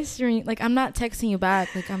not answering, like I'm not texting you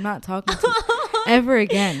back, like I'm not talking to you ever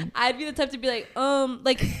again. I'd be the type to be like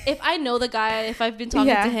if I know the guy, if I've been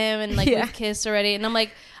talking to him and like we've kissed already, and I'm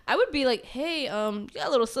like, I would be like, hey, you got a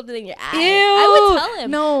little something in your eye. Ew, I would tell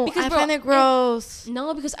him. No, because I find it gross.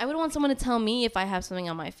 No, because I would want someone to tell me if I have something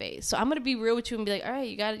on my face. So I'm gonna be real with you and be like, all right,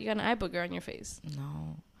 you got an eye booger on your face.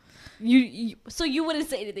 No. So you wouldn't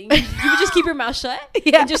say anything. You would just keep your mouth shut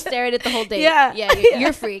and just stare at it the whole day. Yeah, you're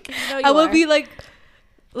a freak. You know I would be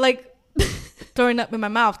like throwing up in my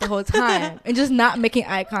mouth the whole time and just not making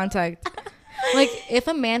eye contact. Like, if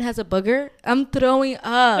a man has a booger, I'm throwing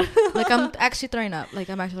up. Like, I'm actually throwing up.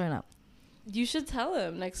 You should tell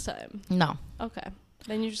him next time. No. Okay.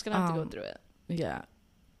 Then you're just going to have to go through it. Yeah.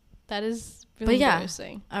 That is really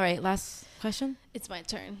embarrassing. All right, last question? It's my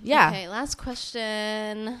turn. Yeah. Okay, last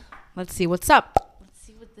question. Let's see what's up. Let's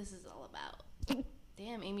see what this is all about.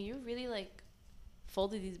 Damn, Amy, you really, like,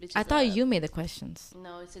 folded these bitches I thought up. you made the questions.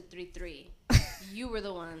 No, it said 3-3. You were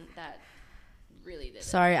the one that really did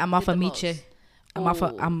Sorry, I'm off of Miche. I'm off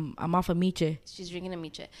of Miche. She's drinking a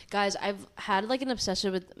Miche. Guys, I've had like an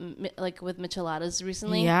obsession with micheladas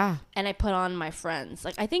recently. Yeah. And I put on my friends.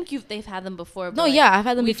 Like, I think they've had them before. But no, yeah, I've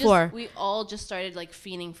had them before. We all just started like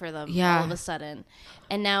fiending for them all of a sudden.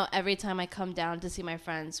 And now every time I come down to see my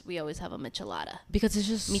friends, we always have a michelada. Because it's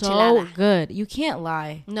just so good. You can't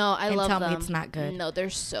lie. No, I love them. Tell me it's not good. No, they're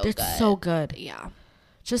so good. They're so good. Yeah.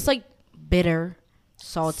 Just like bitter,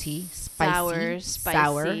 salty, spicy,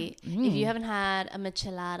 sour. If you haven't had a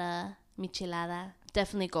michelada,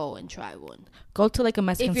 definitely go and try one. Go to like a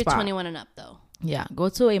Mexican spot. If you're 21 and up, though. Yeah, go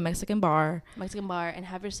to a Mexican bar and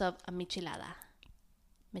have yourself a michelada.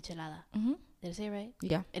 Mm-hmm. Did I say it right?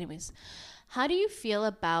 Yeah. Anyways, how do you feel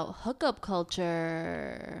about hookup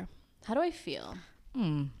culture? How do I feel?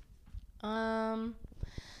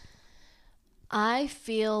 I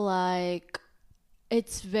feel like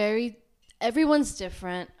it's everyone's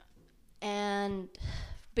different, and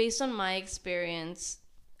based on my experience,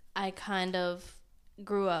 I kind of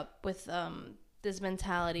grew up with this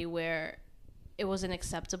mentality where it wasn't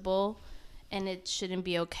acceptable and it shouldn't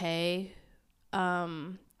be okay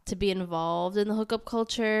to be involved in the hookup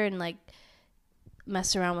culture and like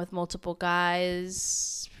mess around with multiple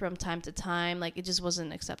guys from time to time. Like, it just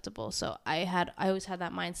wasn't acceptable. So I always had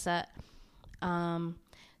that mindset.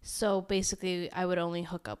 So basically I would only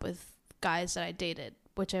hook up with guys that I dated,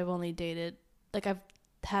 which I've only dated, like, I've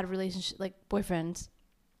had relationships, like boyfriends.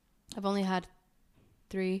 I've only had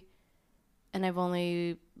 3, and I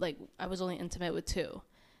was only intimate with 2.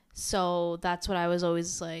 So that's what I was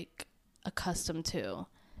always like accustomed to.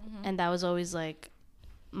 Mm-hmm. And that was always like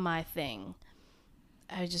my thing.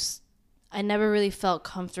 I never really felt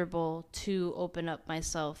comfortable to open up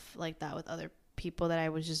myself like that with other people that I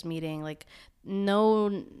was just meeting. Like,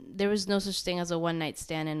 no, there was no such thing as a one night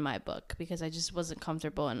stand in my book because I just wasn't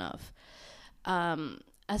comfortable enough.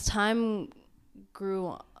 As time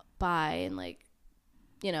grew by and like,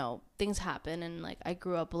 you know, things happen and like I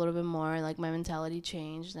grew up a little bit more and like my mentality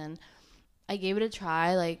changed and I gave it a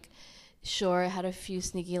try. Like, sure, I had a few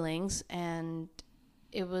sneaky links and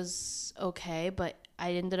it was okay, but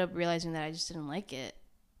I ended up realizing that I just didn't like it.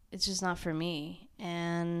 It's just not for me.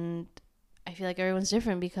 And I feel like everyone's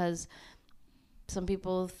different because some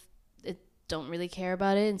people don't really care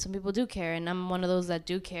about it and some people do care. And I'm one of those that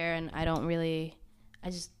do care and I don't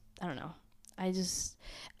know.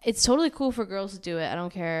 It's totally cool for girls to do it. I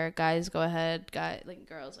don't care. Guys, go ahead.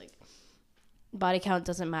 Girls, like, body count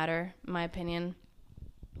doesn't matter, in my opinion.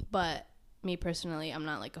 But me personally, I'm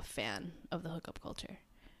not like a fan of the hookup culture.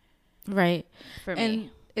 Right. For me. And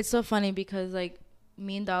it's so funny because like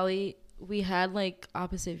me and Dolly, we had like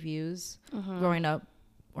opposite views growing up,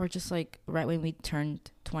 or just like right when we turned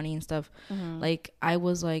 20 and stuff. Like I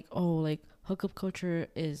was like, oh, like hookup culture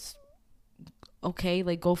is okay,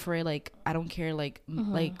 like go for it, like I don't care, like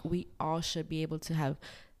like we all should be able to have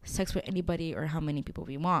sex with anybody or how many people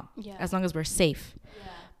we want, as long as we're safe.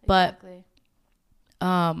 Exactly.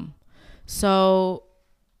 But so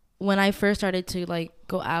when I first started to like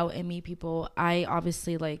go out and meet people, I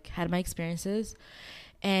obviously like had my experiences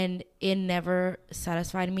and it never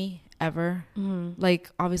satisfied me ever. Like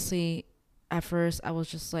obviously at first I was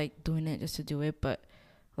just like doing it just to do it, but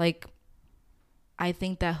like I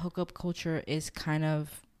think that hookup culture is kind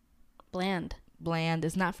of bland.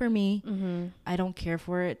 It's not for me. I don't care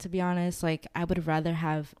for it, to be honest. Like I would rather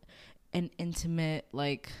have an intimate,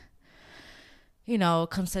 like, you know,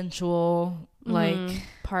 consensual like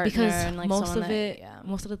partner, because and, like, most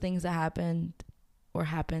of the things that happened or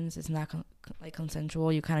happens is not like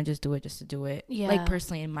consensual. You kind of just do it just to do it. Like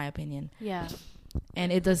personally, in my opinion.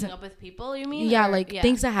 And it doesn't up with people, you mean?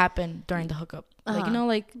 Things that happen during the hookup. Like, you know,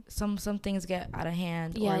 like some things get out of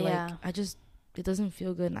hand, or like it doesn't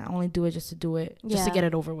feel good and I only do it just to do it, just to get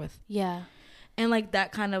it over with. And like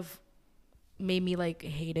that kind of made me like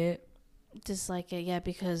hate it, dislike it,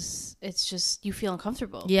 because it's just you feel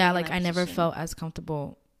uncomfortable. Like I never felt as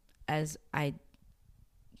comfortable as I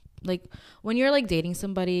like when you're like dating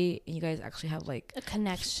somebody and you guys actually have like a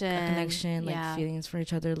connection, like feelings for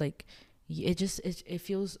each other. Like it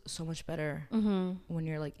feels so much better when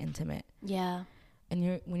you're like intimate.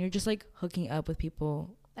 And when you're just like hooking up with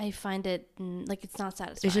people, I find it like it's not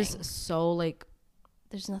satisfying. It's just so like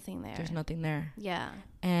there's nothing there.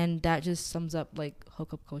 And that just sums up like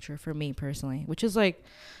hookup culture for me personally, which is like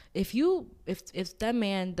if that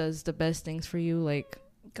man does the best things for you, like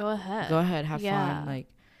go ahead, have fun. Like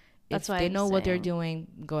that's if they know what they're doing,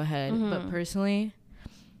 go ahead. But personally,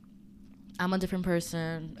 I'm a different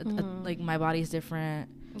person. Like my body's different.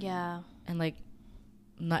 And like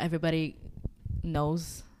not everybody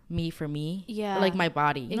knows me for me. Or, like my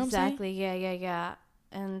body. You know exactly. What I'm saying?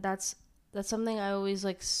 And that's something I always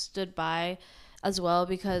like stood by as well,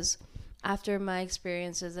 because after my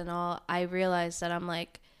experiences and all, I realized that I'm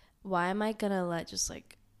like, why am I gonna let just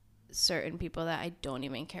like certain people that I don't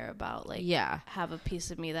even care about like have a piece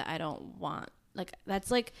of me that I don't want? Like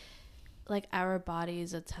that's like our body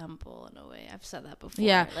is a temple in a way. I've said that before.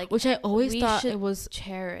 Like, which I always thought it was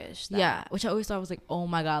cherish that. Which I always thought was like, oh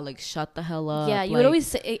my god, like shut the hell up. You would always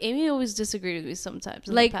say, Amy always disagreed with me sometimes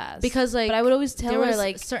in like the past, because like, but I would always tell her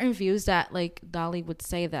like certain views that like Dolly would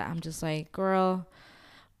say that I'm just like, girl.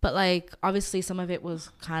 But like obviously some of it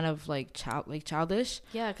was kind of like childish.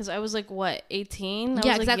 Because I was like what 18.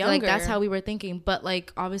 Exactly. Like that's how we were thinking. But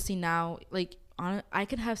like obviously now like I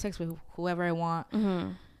could have sex with whoever I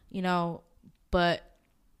want. You know, but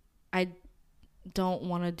I don't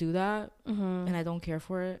want to do that, and I don't care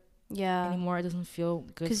for it anymore. It doesn't feel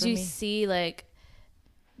good because you see like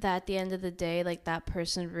that at the end of the day, like that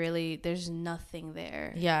person really, there's nothing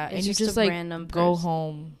there. It's and you just like random go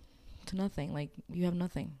home to nothing. Like you have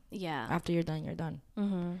nothing. After you're done.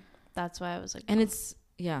 That's why I was like, and it's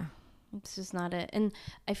just not it. And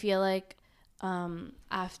I feel like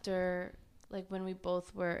after like when we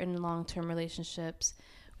both were in long-term relationships,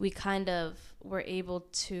 we kind of were able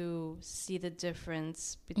to see the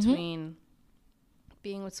difference between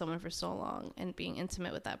being with someone for so long and being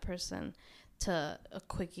intimate with that person to a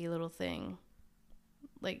quickie little thing.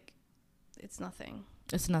 Like, it's nothing.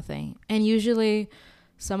 And usually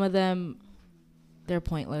some of them, they're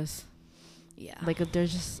pointless. Like, they're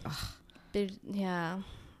just...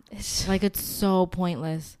 It's like, it's so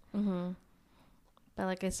pointless. But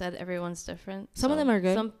like I said, everyone's different. Some of them are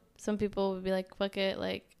good. Some people would be like, fuck it,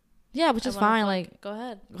 like. Yeah, which is fine. Like, go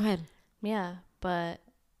ahead. Go ahead. Yeah, but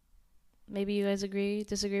maybe you guys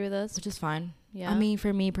disagree with us? Which is fine. Yeah. I mean,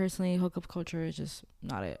 for me personally, hookup culture is just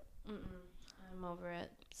not it. I'm over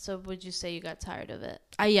it. So would you say you got tired of it?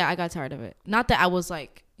 Yeah, I got tired of it. Not that I was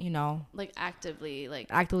like, you know. Like actively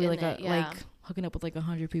like hooking up with like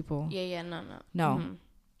 100 people. Yeah, no. No.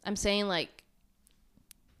 I'm saying like,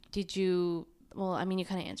 did you, well, I mean, you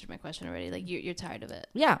kind of answered my question already. Like you're tired of it.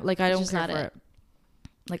 Yeah, like I don't care for it.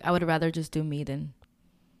 Like I would rather just do me than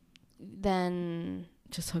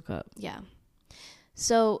just hook up. Yeah.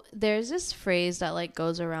 So there's this phrase that like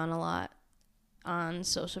goes around a lot on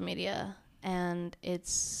social media, and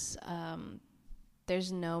it's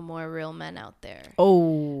there's no more real men out there.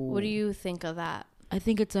 Oh. What do you think of that? I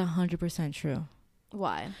think it's 100% true.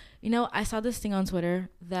 Why? You know, I saw this thing on Twitter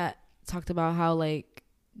that talked about how like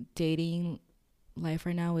dating life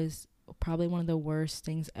right now is probably one of the worst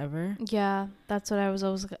things ever. Yeah, that's what I was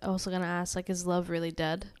also gonna ask. Like, is love really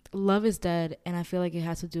dead? Love is dead, and I feel like it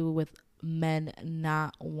has to do with men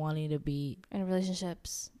not wanting to be in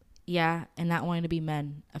relationships. Yeah, and not wanting to be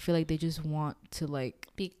men. I feel like they just want to like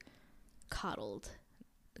be cuddled,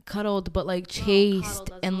 but like chased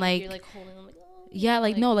and like, you're, like holding them, like, oh, yeah,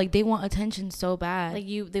 like no, like they want attention so bad.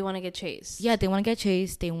 Like they want to get chased. Yeah, they want to get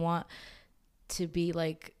chased. They want to be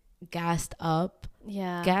like gassed up.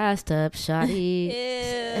 Yeah, gassed up, shawty.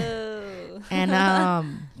 Ew.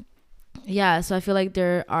 And yeah, so I feel like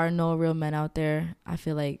there are no real men out there. I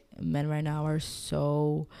feel like men right now are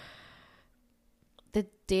so. The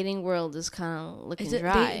dating world is kind of looking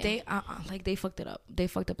dry. They like they fucked it up. They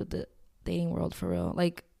fucked up the dating world for real.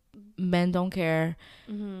 Like men don't care.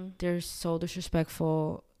 Mm-hmm. They're so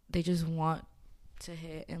disrespectful. They just want to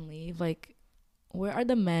hit and leave. Like, where are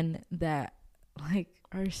the men that like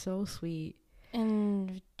are so sweet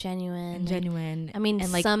and genuine? I mean,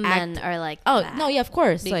 and like some men are like, that. No, yeah, of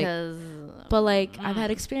course, because but like I've had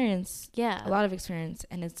experience, a lot of experience,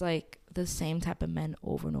 and it's like the same type of men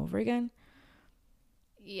over and over again.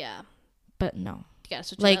 Yeah, but no, you gotta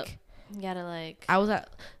switch like it up. You gotta like. I was at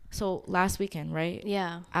last weekend, right?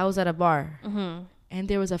 Yeah, I was at a bar, and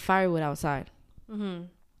there was a firewood outside.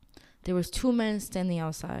 There was 2 men standing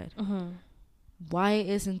outside. Why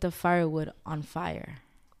isn't the firewood on fire?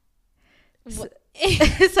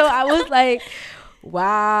 So I was like,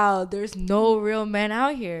 wow, there's no real men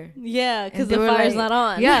out here. Yeah, because the fire's not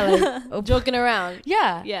on. Yeah, like joking around.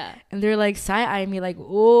 Yeah. And they're like side-eyeing me like,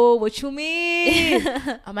 oh, what you mean?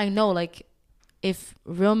 I'm like, no, like if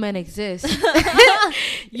real men exist,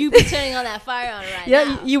 you be turning on that fire on right now.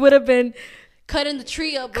 Yeah, you would have been cutting the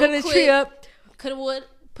tree up, cut wood,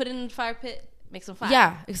 put it in the fire pit, make some fire.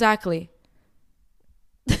 Yeah, exactly.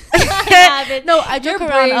 No, I joke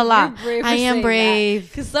around a lot. I am brave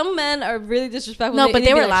because some men are really disrespectful. No, but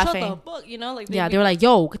they were laughing. Shut the fuck, you know, like they were like,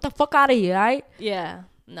 "Yo, get the fuck out of here!" Right? Yeah,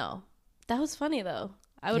 no, that was funny though.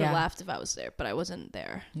 I would have laughed if I was there, but I wasn't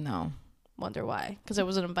there. No, wonder why? Because I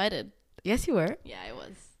wasn't invited. Yes, you were. Yeah, I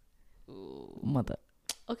was. Ooh. Mother.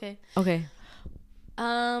 Okay.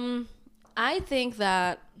 I think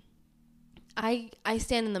that I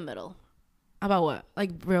stand in the middle. About what?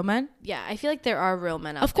 Like real men? Yeah, I feel like there are real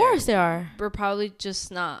men out there. Of course there are. We're probably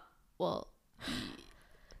just not,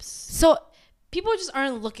 so people just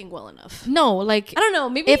aren't looking well enough. No, like I don't know,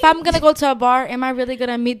 maybe if I'm gonna go to a bar, am I really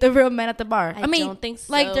gonna meet the real men at the bar? I mean, don't think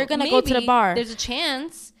so. Like they're gonna go to the bar. There's a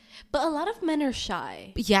chance. But a lot of men are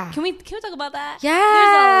shy. Yeah. Can we talk about that?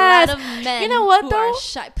 Yeah. There's a lot of men who are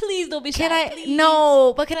shy. Please don't be shy. Please.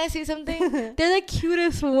 No, but can I say something? They're the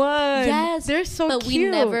cutest ones. Yes. They're so cute. But we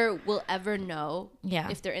never will ever know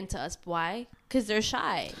if they're into us. Why? Because they're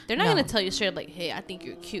shy. They're not going to tell you straight up like, hey, I think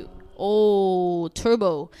you're cute. Oh,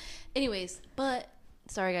 turbo. Anyways, but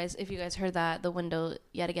sorry, guys. If you guys heard that, the window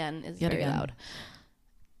yet again is very loud.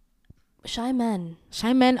 Shy men.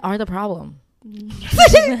 Shy men are the problem.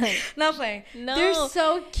 Not playing. No, they're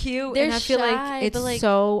so cute. They're and I feel like it's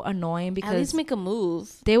so annoying because at least make a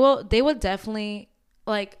move. They will definitely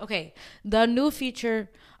like. Okay, the new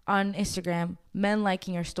feature on Instagram, men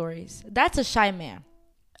liking your stories. That's a shy man.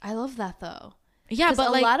 I love that though. Yeah, but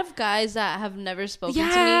a lot of guys that have never spoken to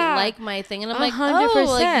me like my thing, and I'm like, 100%. Oh,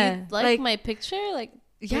 like you like my picture, like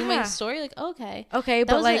my story, like okay,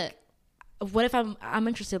 but like. What if I'm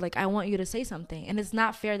interested? Like I want you to say something, and it's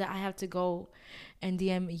not fair that I have to go and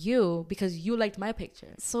DM you because you liked my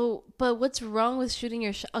picture. So, but what's wrong with shooting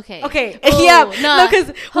your shot? Okay. Oh, yeah. No, because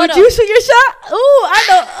would you shoot your shot? Ooh,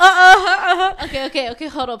 I know. Okay.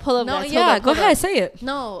 Hold up. No, guys. Yeah. Go ahead. Say it.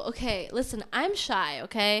 No. Okay. Listen, I'm shy.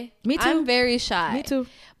 Okay. Me too. I'm very shy. Me too.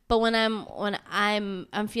 But when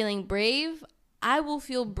I'm feeling brave, I will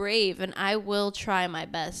feel brave and I will try my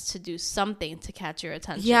best to do something to catch your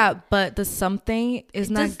attention. Yeah, but the something is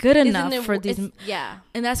not good enough for these. Yeah.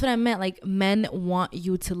 And that's what I meant. Like, men want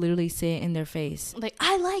you to literally say it in their face. Like,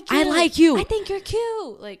 I like you. I like you. I think you're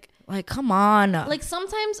cute. Like, come on. Like,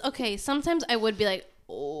 sometimes I would be like,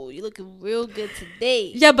 oh, you're looking real good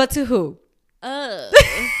today. Yeah, but to who?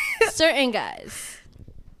 Certain guys.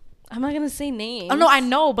 I'm not gonna say names. Oh no, I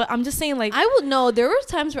know, but I'm just saying, like, I would know. There were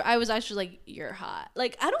times where I was actually like, "You're hot."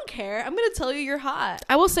 Like, I don't care. I'm gonna tell you you're hot.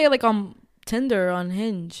 I will say, like, on Tinder, on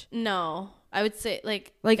Hinge. No, I would say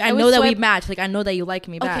like I know that we match. Like, I know that you like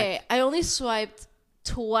me back. Okay, I only swiped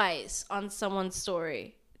twice on someone's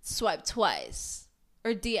story. Swiped twice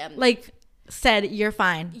or DM. Like, said you're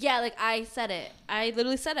fine. Yeah, like I said it. I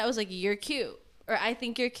literally said it. I was like, "You're cute," or "I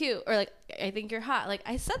think you're cute," or like, "I think you're hot." Like,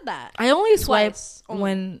 I said that. I only swipe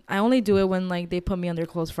when I only do it when like they put me on their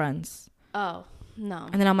close friends. Oh no!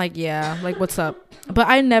 And then I'm like, yeah, like, what's up? But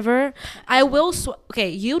I will. Okay,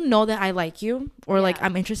 you know that I like you or like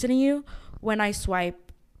I'm interested in you when I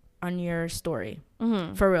swipe on your story.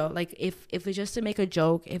 Mm-hmm. For real. Like, if it's just to make a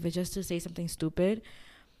joke, if it's just to say something stupid,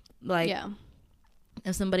 like. Yeah.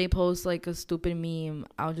 If somebody posts like a stupid meme,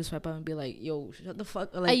 I'll just swipe up and be like, yo, shut the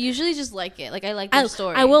fuck up. Like, I usually just like it. Like, I like your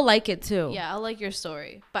story. I will like it too. Yeah, I'll like your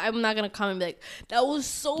story. But I'm not going to comment and be like, that was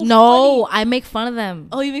so funny. No, I make fun of them.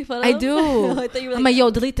 Oh, you make fun of them? I do. I thought you were like, I'm like, yo,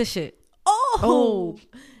 delete this shit. Oh.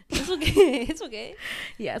 It's okay. It's okay.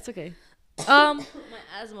 Yeah, it's okay. My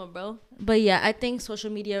asthma, bro. But yeah, I think social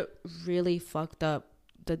media really fucked up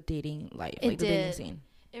the dating life. The dating scene.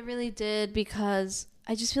 It really did, because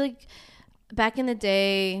I just feel like back in the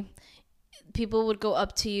day, people would go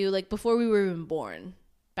up to you, like, before we were even born,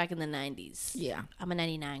 back in the 90s. Yeah. I'm a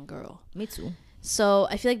 99 girl. Me too. So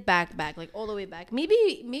I feel like back, like all the way back, maybe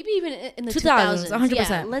even in the 2000s, 100%.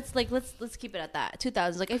 Yeah, let's keep it at that.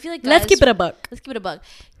 2000s. Like, I feel like let's keep it a buck. Let's keep it a buck.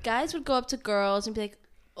 Guys would go up to girls and be like,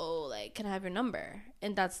 "Oh, like, can I have your number?"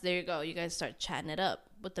 And there you go. You guys start chatting it up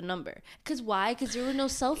with the number. Cause why? Cause there were no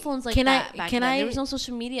cell phones like that back then. There was no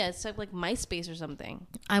social media. It's like MySpace or something.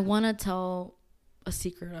 I want to tell a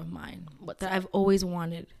secret of mine that I've always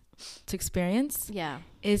wanted to experience. Yeah,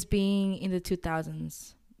 is being in the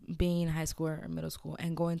 2000s, being in high school or middle school,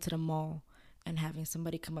 and going to the mall and having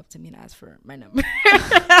somebody come up to me and ask for my number.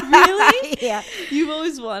 Really? Yeah. You've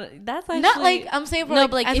always wanted. That's actually not like I'm saying for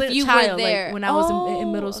but like if as you child, were there, like when I was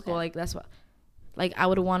in middle school, like that's what. Like, I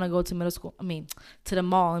would want to go to to the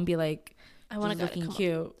mall and be like, I want to looking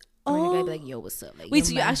cute. Or you'd be like, yo, what's up? Like, wait,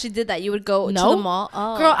 so you actually did that? You would go to the mall?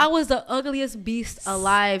 Oh. Girl, I was the ugliest beast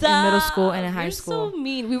alive in middle school and in high school. You're so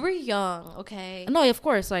mean. We were young, okay? No, of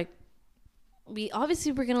course. Like, we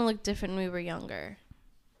obviously were going to look different when we were younger.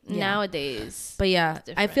 Yeah. Nowadays. But yeah,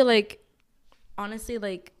 I feel like, honestly,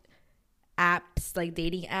 like, apps, like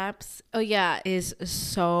dating apps. Oh, yeah. Is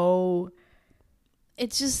so.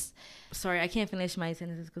 It's just. Sorry, I can't finish my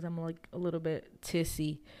sentences because I'm like a little bit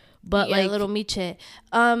tissy. But yeah, like a little miche.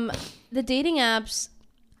 The dating apps,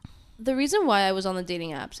 the reason why I was on the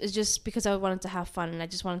dating apps is just because I wanted to have fun and I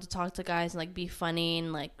just wanted to talk to guys and like be funny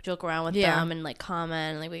and like joke around with them and like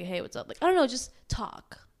comment and like, hey, what's up? Like, I don't know, just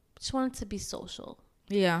talk. Just wanted to be social.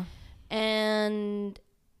 Yeah. And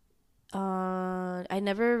I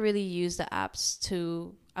never really used the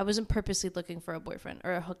apps I wasn't purposely looking for a boyfriend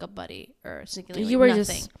or a hookup buddy or something like that. You were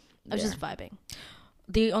nothing. I was just vibing.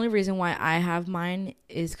 The only reason why I have mine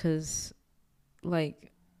is because,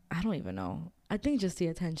 like, I don't even know. I think just the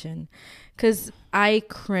attention. Because I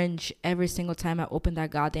cringe every single time I open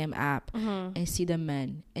that goddamn app and see the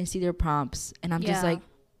men and see their prompts. And I'm just like,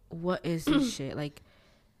 what is this shit? Like,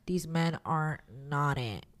 these men are not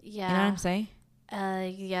it. Yeah. You know what I'm saying?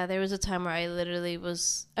 Yeah, there was a time where I literally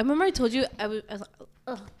was... I remember I told you I was like,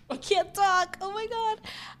 ugh, I can't talk. Oh, my God.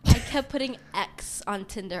 I kept putting X on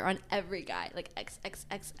Tinder on every guy. Like, X, X,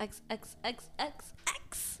 X, X, X, X, X,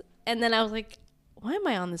 X. And then I was like, why am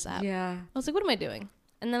I on this app? Yeah. I was like, what am I doing?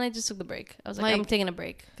 And then I just took the break. I was like I'm taking a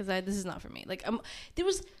break because this is not for me. Like,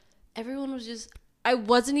 everyone was just... I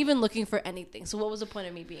wasn't even looking for anything. So what was the point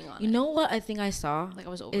of me being on it? You know what I think I saw? Like, I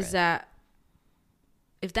was over is that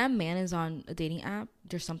if that man is on a dating app,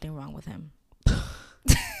 there's something wrong with him.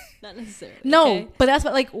 Not necessarily. No, okay? But that's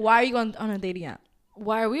what, like, why are you on a dating app?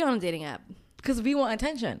 Why are we on a dating app? Because we want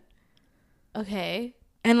attention. Okay.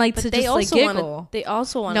 And, like, but to just, like, giggle. They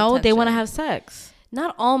also want No, attention. they want to have sex.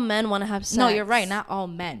 Not all men want to have sex. No, you're right. Not all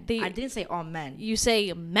men. I didn't say all men. You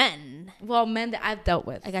say men. Well, men that I've dealt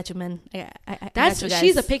with. I got you, men. That's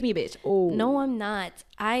she's a pick me bitch. Oh no, I'm not.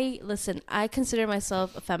 Listen. I consider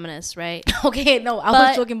myself a feminist, right? Okay, no, I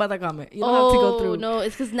was joking about that comment. You don't have to go through. No,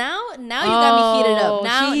 it's because now you got me heated up.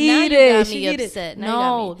 Now you got me upset.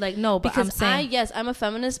 No, but because I'm saying I'm a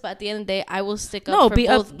feminist, but at the end of the day, I will stick up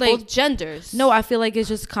for both genders. No, I feel like it's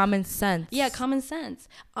just common sense. Yeah, common sense.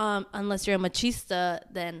 Unless you're a machista,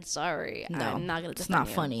 then sorry, no, I'm not gonna defend you. It's not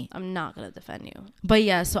funny. I'm not gonna defend you. But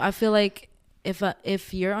yeah, so I feel like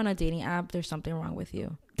if you're on a dating app, there's something wrong with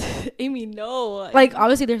you. Amy, no. Like,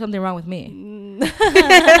 obviously, there's something wrong with me.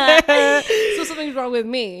 So something's wrong with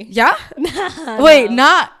me. Yeah? Wait, no.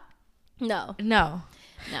 not? No. No.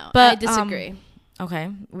 But I disagree.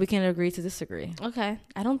 Okay, we can agree to disagree. Okay,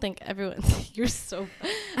 I don't think everyone. You're so.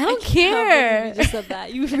 I don't care. You just said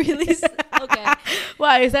that. You really. Okay.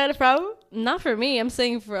 Why is that a problem? Not for me. I'm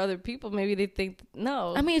saying for other people. Maybe they think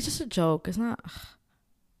no. I mean, it's just a joke. It's not.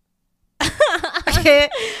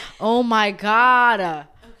 Oh my god.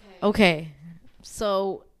 Okay.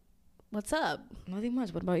 So, what's up? Nothing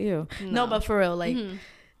much. What about you? No, but for real, like,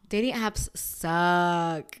 dating apps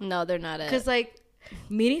suck. No, they're not it. Because like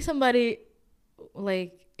meeting somebody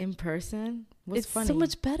like in person was funny. So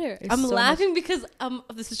much better. I'm laughing because of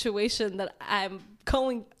the situation that I'm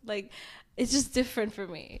going, like, it's just different for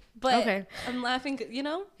me. But okay. I'm laughing, you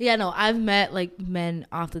know? Yeah, no, I've met like men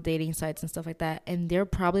off the dating sites and stuff like that, and they're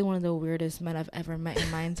probably one of the weirdest men I've ever met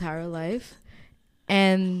in my entire life.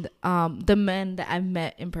 And the men that I've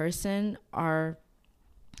met in person are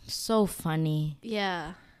so funny.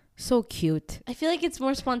 Yeah. So cute. I feel like it's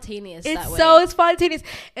more spontaneous that way. It's so spontaneous.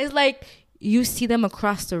 It's like you see them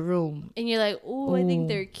across the room. And you're like, ooh, I think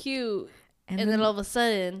they're cute. And then all of a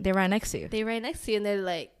sudden. They're right next to you. And they're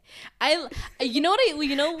like, you know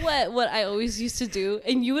what I always used to do?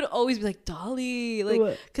 And you would always be like, Dolly.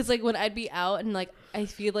 Like, because like when I'd be out and like I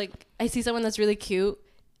feel like I see someone that's really cute,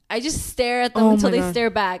 I just stare at them until they stare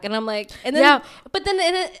back, and I'm like, and then, but then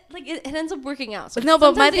it ends up working out. So no,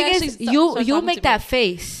 but my thing is, you make that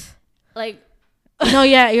face, like, no,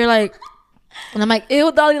 yeah, you're like, and I'm like,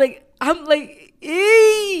 ew, Dolly, like, I'm like,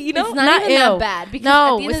 you know, it's not even that bad. Because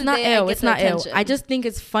no, at the end it's of the not day, ill. It's not attention. ill. I just think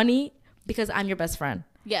it's funny because I'm your best friend.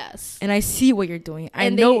 Yes, and I see what you're doing. I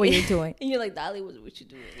know what you're doing, and you're like, Dolly, what you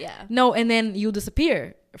doing? Yeah. No, and then you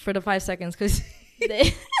disappear for the 5 seconds because.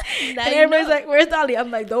 And everybody's like, where's Dolly?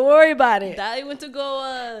 I'm like, don't worry about it. Dolly went to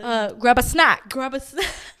go grab a snack.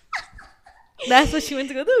 That's what she went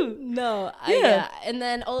to go do. No, yeah. And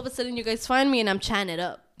then all of a sudden you guys find me and I'm chatting it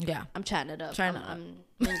up. Yeah, I'm chatting it up. I'm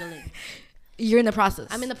mingling. You're in the process.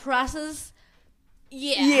 I'm in the process.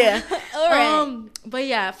 Yeah. All right. But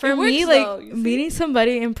yeah, for me, like meeting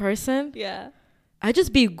somebody in person. Yeah. I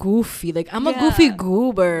just be goofy. Like I'm a goofy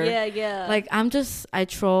goober. Yeah. Like I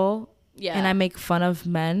troll. Yeah. And I make fun of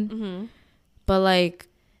men. Mm-hmm. But like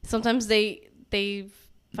sometimes they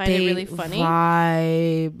find it really funny.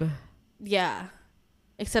 Vibe. Yeah.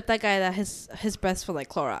 Except that guy that his breath smelled like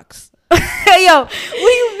Clorox. Hey, yo, what do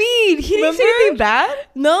you mean? He didn't say anything bad?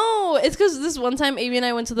 No, it's because this one time Amy and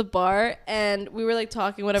I went to the bar and we were like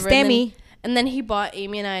talking, whatever. Stammy. And then he bought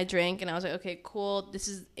Amy and I a drink and I was like, okay, cool. This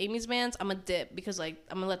is Amy's man's. I'm gonna dip because like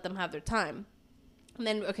I'm gonna let them have their time. And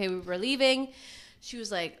then we were leaving. She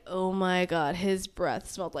was like, oh my God, his breath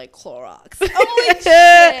smelled like Clorox. Oh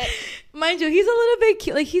shit. Mind you, he's a little bit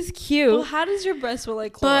cute. Like, he's cute. Well, how does your breath smell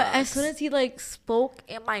like Clorox? But as soon as he, like, spoke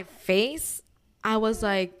in my face, I was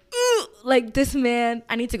like, ew, like, this man,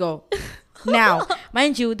 I need to go. Now,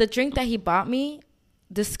 mind you, the drink that he bought me,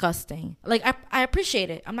 disgusting. Like, I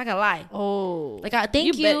appreciate it. I'm not gonna lie. Oh. Like, thank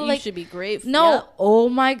you. Bet like, you should be grateful. No. Yep. Oh,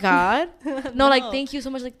 my God. No, like, thank you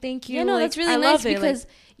so much. Like, thank you. Yeah, no, like, that's really nice because...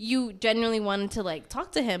 Like, you genuinely wanted to like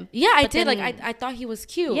talk to him. Yeah, I did. Like I thought he was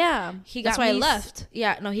cute. Yeah, that's why I left.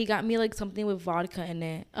 Yeah, no, he got me like something with vodka in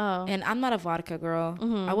it. Oh, and I'm not a vodka girl.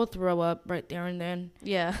 Mm-hmm. I will throw up right there and then.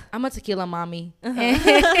 Yeah, I'm a tequila mommy. Uh-huh.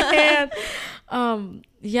 And,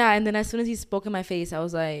 yeah, and then as soon as he spoke in my face, I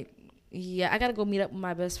was like, yeah, I gotta go meet up with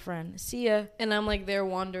my best friend. See ya. And I'm like there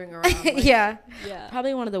wandering around. Like, yeah,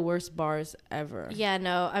 probably one of the worst bars ever. Yeah,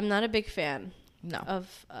 no, I'm not a big fan. No,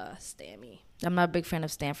 of Stammy. I'm not a big fan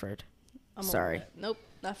of Stanford. I'm sorry. Nope,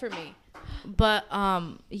 not for me. But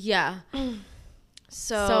yeah.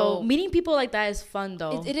 So meeting people like that is fun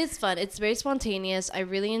though. It is fun. It's very spontaneous. I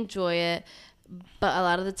really enjoy it. But a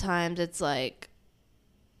lot of the times it's like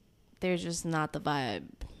they're just not the vibe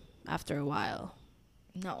after a while.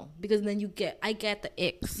 No, because then I get the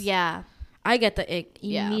icks. Yeah. I get the ick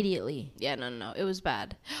immediately. Yeah, no. It was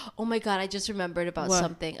bad. Oh my God, I just remembered about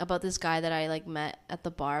something. About this guy that I, like, met at the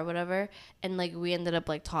bar or whatever. And, like, we ended up,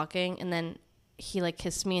 like, talking. And then he, like,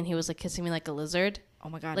 kissed me. And he was, like, kissing me like a lizard. Oh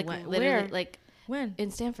my God. Like, literally, where? like... When? In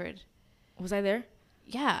Stanford. Was I there?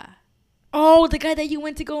 Yeah. Oh, the guy that you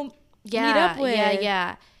went to go meet up with.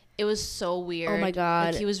 Yeah. It was so weird. Oh my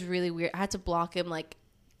God. Like, he was really weird. I had to block him, like,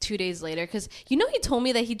 2 days later, because he told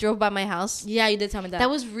me that he drove by my house. Yeah, you did tell me that. That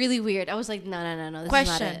was really weird. I was like, no, this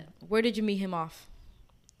Question: is not it. Where did you meet him off?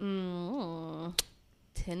 Tinder.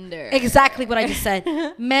 Exactly what I just said.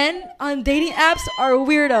 Men on dating apps are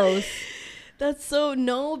weirdos. That's so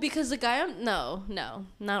no, because the guy no,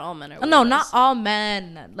 not all men are weirdos. No, not all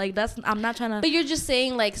men. Like, that's, I'm not trying to. But you're just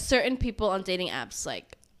saying, like, certain people on dating apps,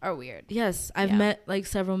 like, are weird. Yes, I've met, like,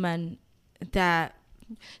 several men that.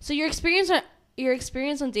 So your experience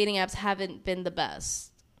on dating apps haven't been the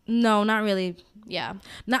best. No, not really. Yeah.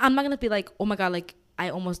 No, I'm not gonna be like, oh my God, like, I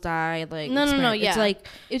almost died. Like, no. Yeah. It's like,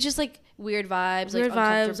 it's just like weird vibes. Weird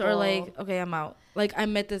like, vibes, or like, okay, I'm out. Like, I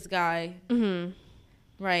met this guy. Mm-hmm.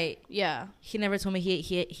 Right. Yeah. He never told me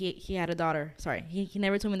he had a daughter. Sorry. He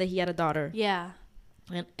never told me that he had a daughter. Yeah.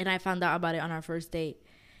 And I found out about it on our first date.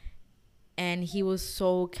 And he was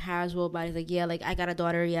so casual about it. He's like, yeah, like, I got a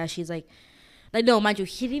daughter. Yeah, she's like, no, mind you,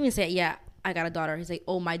 he didn't even say, yeah, I got a daughter. He's like,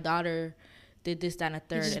 oh, my daughter did this, that, and a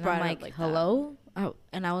third. And I'm like hello? Oh,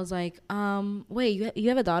 and I was like, wait, you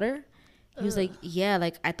have a daughter? He was like, yeah,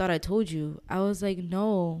 like, I thought I told you. I was like,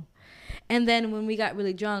 no. And then when we got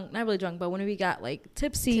really drunk, not really drunk, but when we got, like,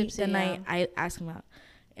 tipsy that night, I asked him out.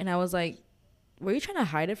 And I was like, were you trying to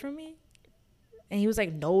hide it from me? And he was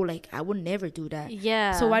like, no, like, I would never do that.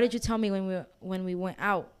 Yeah. So why did you tell me when we went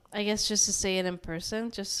out? I guess just to say it in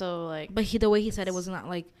person, just so, like. But the way he said it was not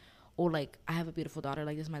like, oh, like, I have a beautiful daughter,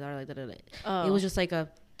 like, this is my daughter, like, da-da-da. Oh. It was just like a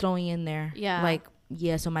throwing in there. Yeah. Like,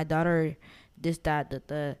 yeah, so my daughter, this, that,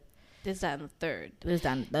 the. This, that, and the third. This,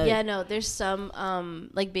 that, and the third. Yeah, no, there's some,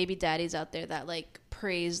 like, baby daddies out there that, like,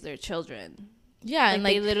 praise their children. Yeah, like, and,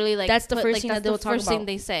 like, they literally, like, that's the first thing that they'll talk about. That's the first thing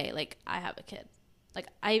they say, like, I have a kid. Like,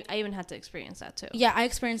 I even had to experience that, too. Yeah, I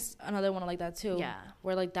experienced another one like that, too. Yeah.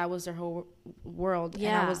 Where, like, that was their whole world.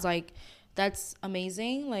 Yeah. And I was like, that's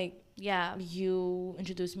amazing. Like, yeah, you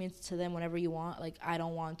introduce me to them whenever you want. Like, I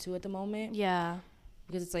don't want to at the moment. Yeah.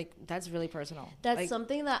 Because it's, like, that's really personal. That's like,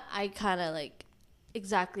 something that I kind of, like,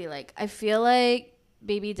 exactly, like, I feel like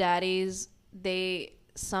baby daddies,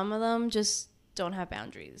 some of them just don't have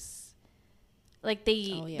boundaries. Like,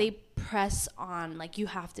 they press on, like, you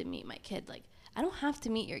have to meet my kid. Like, I don't have to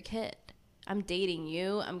meet your kid. I'm dating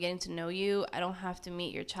you. I'm getting to know you. I don't have to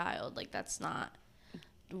meet your child. Like, that's not.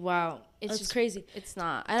 Wow. It's just crazy. It's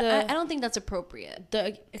not. I don't think that's appropriate.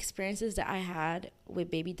 The experiences that I had with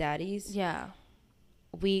baby daddies. Yeah.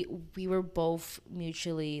 We were both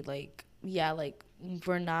mutually, like, yeah, like,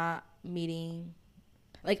 we're not meeting.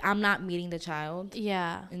 Like, I'm not meeting the child.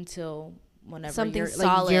 Yeah. Until whenever something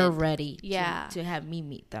solid. Like, you're ready to have me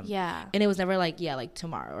meet them. Yeah. And it was never like, yeah, like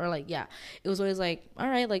tomorrow, or like, yeah. It was always like, all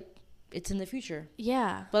right, like, it's in the future.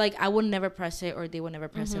 Yeah. But, like, I would never press it, or they would never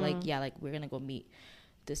press it, like, yeah, like, we're gonna go meet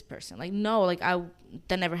this person. Like, no, like,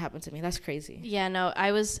 that never happened to me. That's crazy. Yeah, no,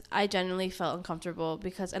 I genuinely felt uncomfortable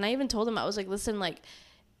because, and I even told him, I was like, listen, like,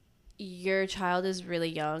 your child is really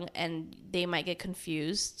young and they might get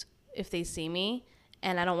confused if they see me,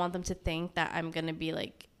 and I don't want them to think that I'm gonna be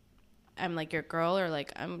like, I'm like your girl, or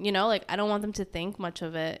like, I'm, you know, like, I don't want them to think much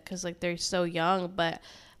of it because, like, they're so young. But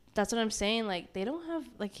that's what I'm saying, like, they don't have,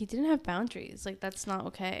 like, he didn't have boundaries. Like, that's not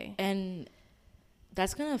okay. And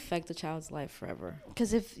that's gonna affect the child's life forever.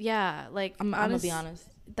 Because if, yeah, like, I'm gonna be honest,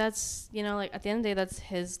 that's, you know, like, at the end of the day, that's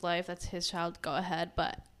his life, that's his child, go ahead.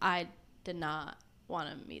 But I did not want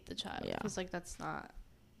to meet the child because, like, that's not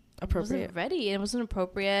appropriate. It wasn't ready. It wasn't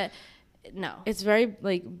appropriate. No, it's very,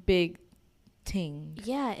 like, big thing.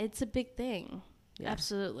 Yeah, it's a big thing. Yeah.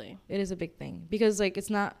 Absolutely, it is a big thing because, like,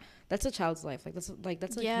 it's not, that's a child's life. That's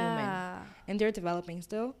a human, and they're developing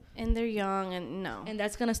still, and they're young, and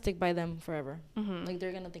that's gonna stick by them forever. Mm-hmm. Like,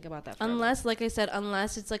 they're gonna think about that forever. Unless, like I said,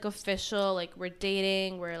 unless it's, like, official, like, we're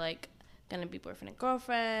dating, we're, like, gonna be boyfriend and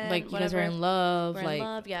girlfriend, like, whatever. You guys are in love, we're in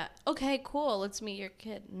love. Yeah, okay, cool, let's meet your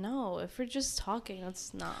kid. No, if we're just talking,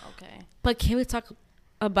 that's not okay. But can we talk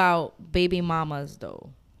about baby mamas,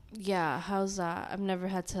 though? Yeah, how's that? I've never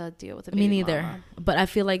had to deal with a baby mama. Me neither. But I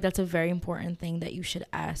feel like that's a very important thing that you should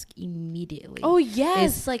ask immediately. Oh,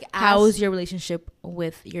 yes. Like, how is your relationship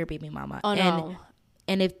with your baby mama? Oh, no.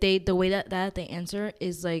 And if the way that they answer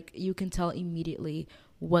is, like, you can tell immediately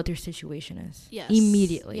what their situation is. Yes.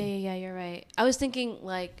 Immediately. Yeah, you're right. I was thinking,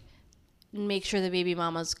 like, make sure the baby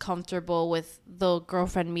mama's comfortable with the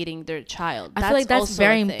girlfriend meeting their child. I feel like that's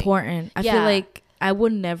very important. I feel like I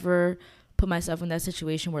would never put myself in that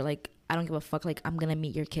situation where like I don't give a fuck, like I'm gonna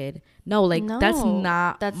meet your kid. No, like that's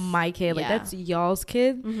not my kid. Like that's y'all's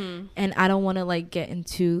kid. And I don't want to like get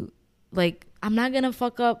into like I'm not gonna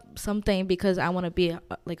fuck up something because I want to be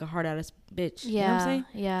like a hard ass bitch. You know what I'm saying?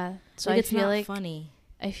 Yeah. So like, I it's feel not like funny.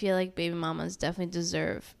 I feel like baby mamas definitely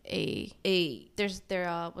deserve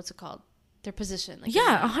their what's it called? Their position. Like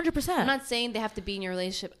 100%. I'm not saying they have to be in your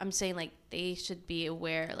relationship. I'm saying like they should be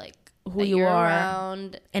aware like who you are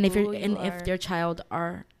around, and if their child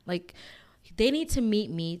are like they need to meet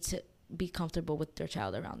me to be comfortable with their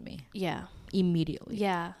child around me. Yeah. Immediately.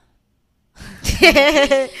 Yeah.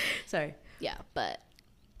 Sorry. Yeah, but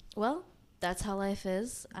well, that's how life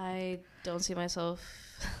is. I don't see myself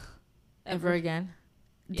ever again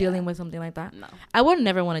dealing with something like that. No. I would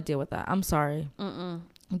never want to deal with that. I'm sorry.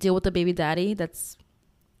 Deal with the baby daddy. It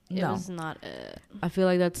was not it. I feel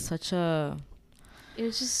like that's such a... It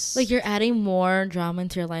was just... Like, you're adding more drama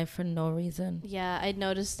into your life for no reason. Yeah, I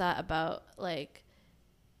noticed that about, like...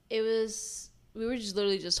 It was... We were just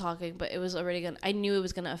literally just talking, but it was already gonna... I knew it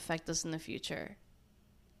was gonna affect us in the future.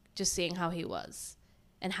 Just seeing how he was.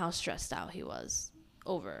 And how stressed out he was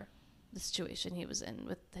over the situation he was in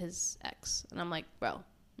with his ex. And I'm like, bro,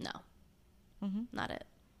 no. Not it.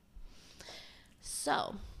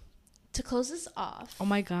 So, to close this off... Oh,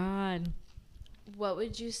 my God. What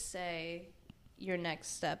would you say your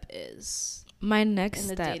next step is? My next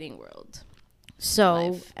step in the dating world.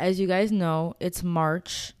 So, as you guys know, it's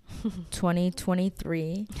March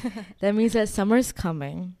 2023. That means that summer's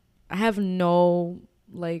coming. I have no,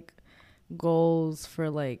 like, goals for,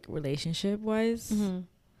 like, relationship-wise.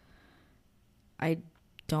 I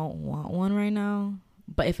don't want one right now.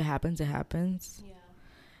 But if it happens, it happens. Yeah.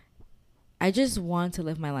 I just want to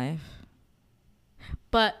live my life.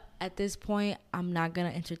 But at this point, I'm not going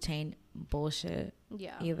to entertain bullshit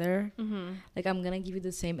either. Like, I'm going to give you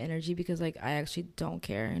the same energy because, like, I actually don't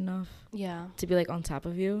care enough to be, like, on top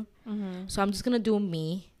of you. So I'm just going to do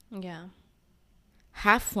me. Yeah.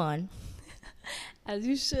 Have fun. As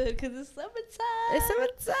you should, because it's summertime. It's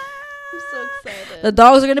summertime. I'm so excited. The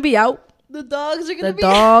dogs are going to be out. The dogs are going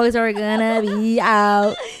to be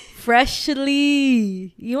out.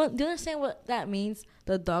 Freshly. Do you understand what that means?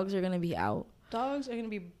 The dogs are gonna be out. Dogs are gonna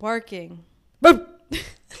be barking.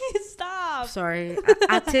 Stop. Sorry.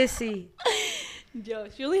 Tissy. Yo,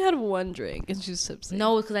 she only had one drink and she's tipsy.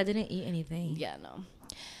 No, because I didn't eat anything. Yeah, no.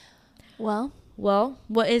 Well,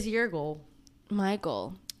 what is your goal? My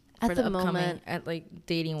goal at the moment, at like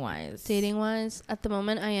dating wise, at the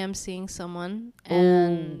moment, I am seeing someone,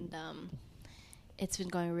 and it's been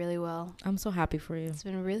going really well. I'm so happy for you. It's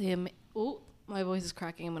been really oh, my voice is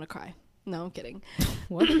cracking. I'm gonna cry. No, I'm kidding.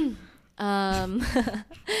 What? I'm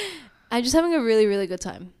just having a really, really good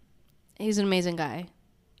time. He's an amazing guy.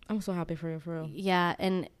 I'm so happy for you, for real. Yeah,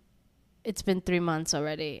 and it's been 3 months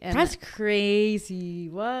already. And that's crazy.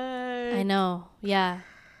 What? I know. Yeah,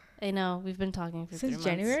 I know. We've been talking for 3 months.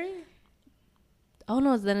 Since January? Oh,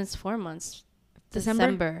 no, then it's 4 months.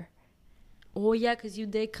 December. Oh, yeah, because you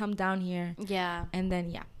did come down here. Yeah. And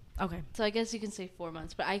then, yeah. Okay. So I guess you can say 4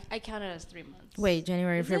 months, but I count it as 3 months. Wait,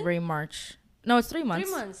 January, February, March. No, it's 3 months.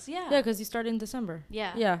 3 months, yeah. Yeah, because you started in December.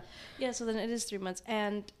 Yeah. Yeah. Yeah, so then it is 3 months.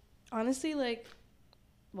 And honestly, like,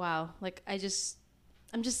 wow. Like,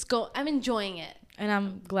 I'm enjoying it. And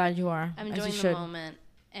I'm glad you are. I'm enjoying the moment.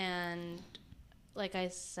 And like I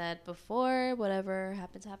said before, whatever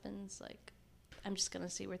happens. Like, I'm just going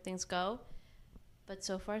to see where things go. But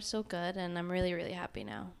so far, so good. And I'm really, really happy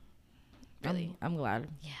now. Really. I'm glad.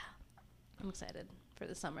 Yeah. I'm excited for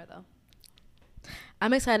the summer, though.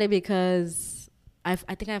 I'm excited because I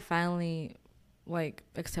think I finally, like,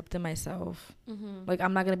 accepted myself. Mm-hmm. Like,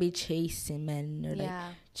 I'm not going to be chasing men or, like,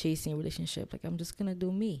 chasing a relationship. Like, I'm just going to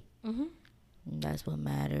do me. Mm-hmm. That's what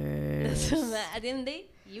matters. At the end of the day,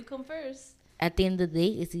 you come first. At the end of the day,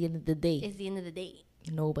 it's the end of the day. It's the end of the day.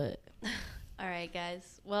 No, but. All right,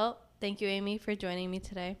 guys. Well, thank you, Amy, for joining me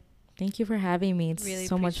today. Thank you for having me. It's really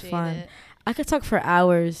so much fun. It. I could talk for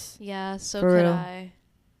hours. Yeah, so could I.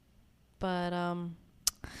 But,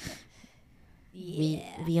 yeah.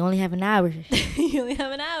 We only have an hour. You only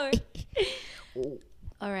have an hour.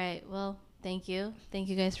 All right. Well, thank you. Thank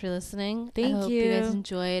you guys for listening. I hope you guys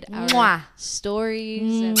enjoyed our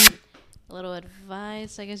stories and a little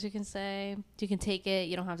advice, I guess you can say. You can take it.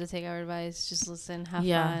 You don't have to take our advice. Just listen, have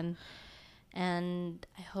fun. And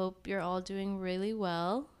I hope you're all doing really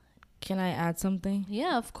well. Can I add something?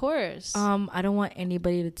 Yeah, of course. I don't want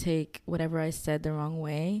anybody to take whatever I said the wrong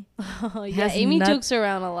way. Oh, yeah, Amy jokes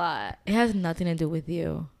around a lot. It has nothing to do with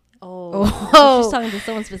you. Oh. Oh. She's talking to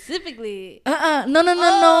someone specifically.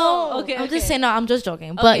 No. Okay. I'm just saying. No, I'm just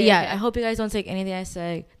joking. But yeah, I hope you guys don't take anything I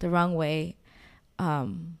say the wrong way. I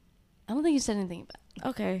don't think you said anything bad.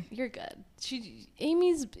 Okay. You're good.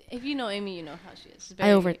 If you know Amy, you know how she is. I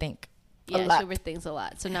overthink. Yeah, she overthinks a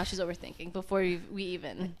lot. So now she's overthinking before we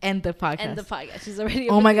even end the podcast. She's already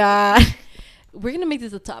Oh my God. We're going to make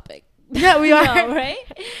this a topic. Yeah, we are. No, right?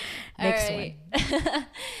 Next one.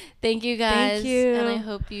 Thank you, guys. Thank you. And I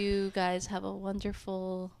hope you guys have a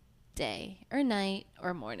wonderful day or night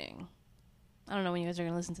or morning. I don't know when you guys are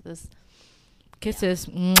going to listen to this. Kisses.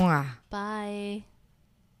 Yeah. Mwah. Bye.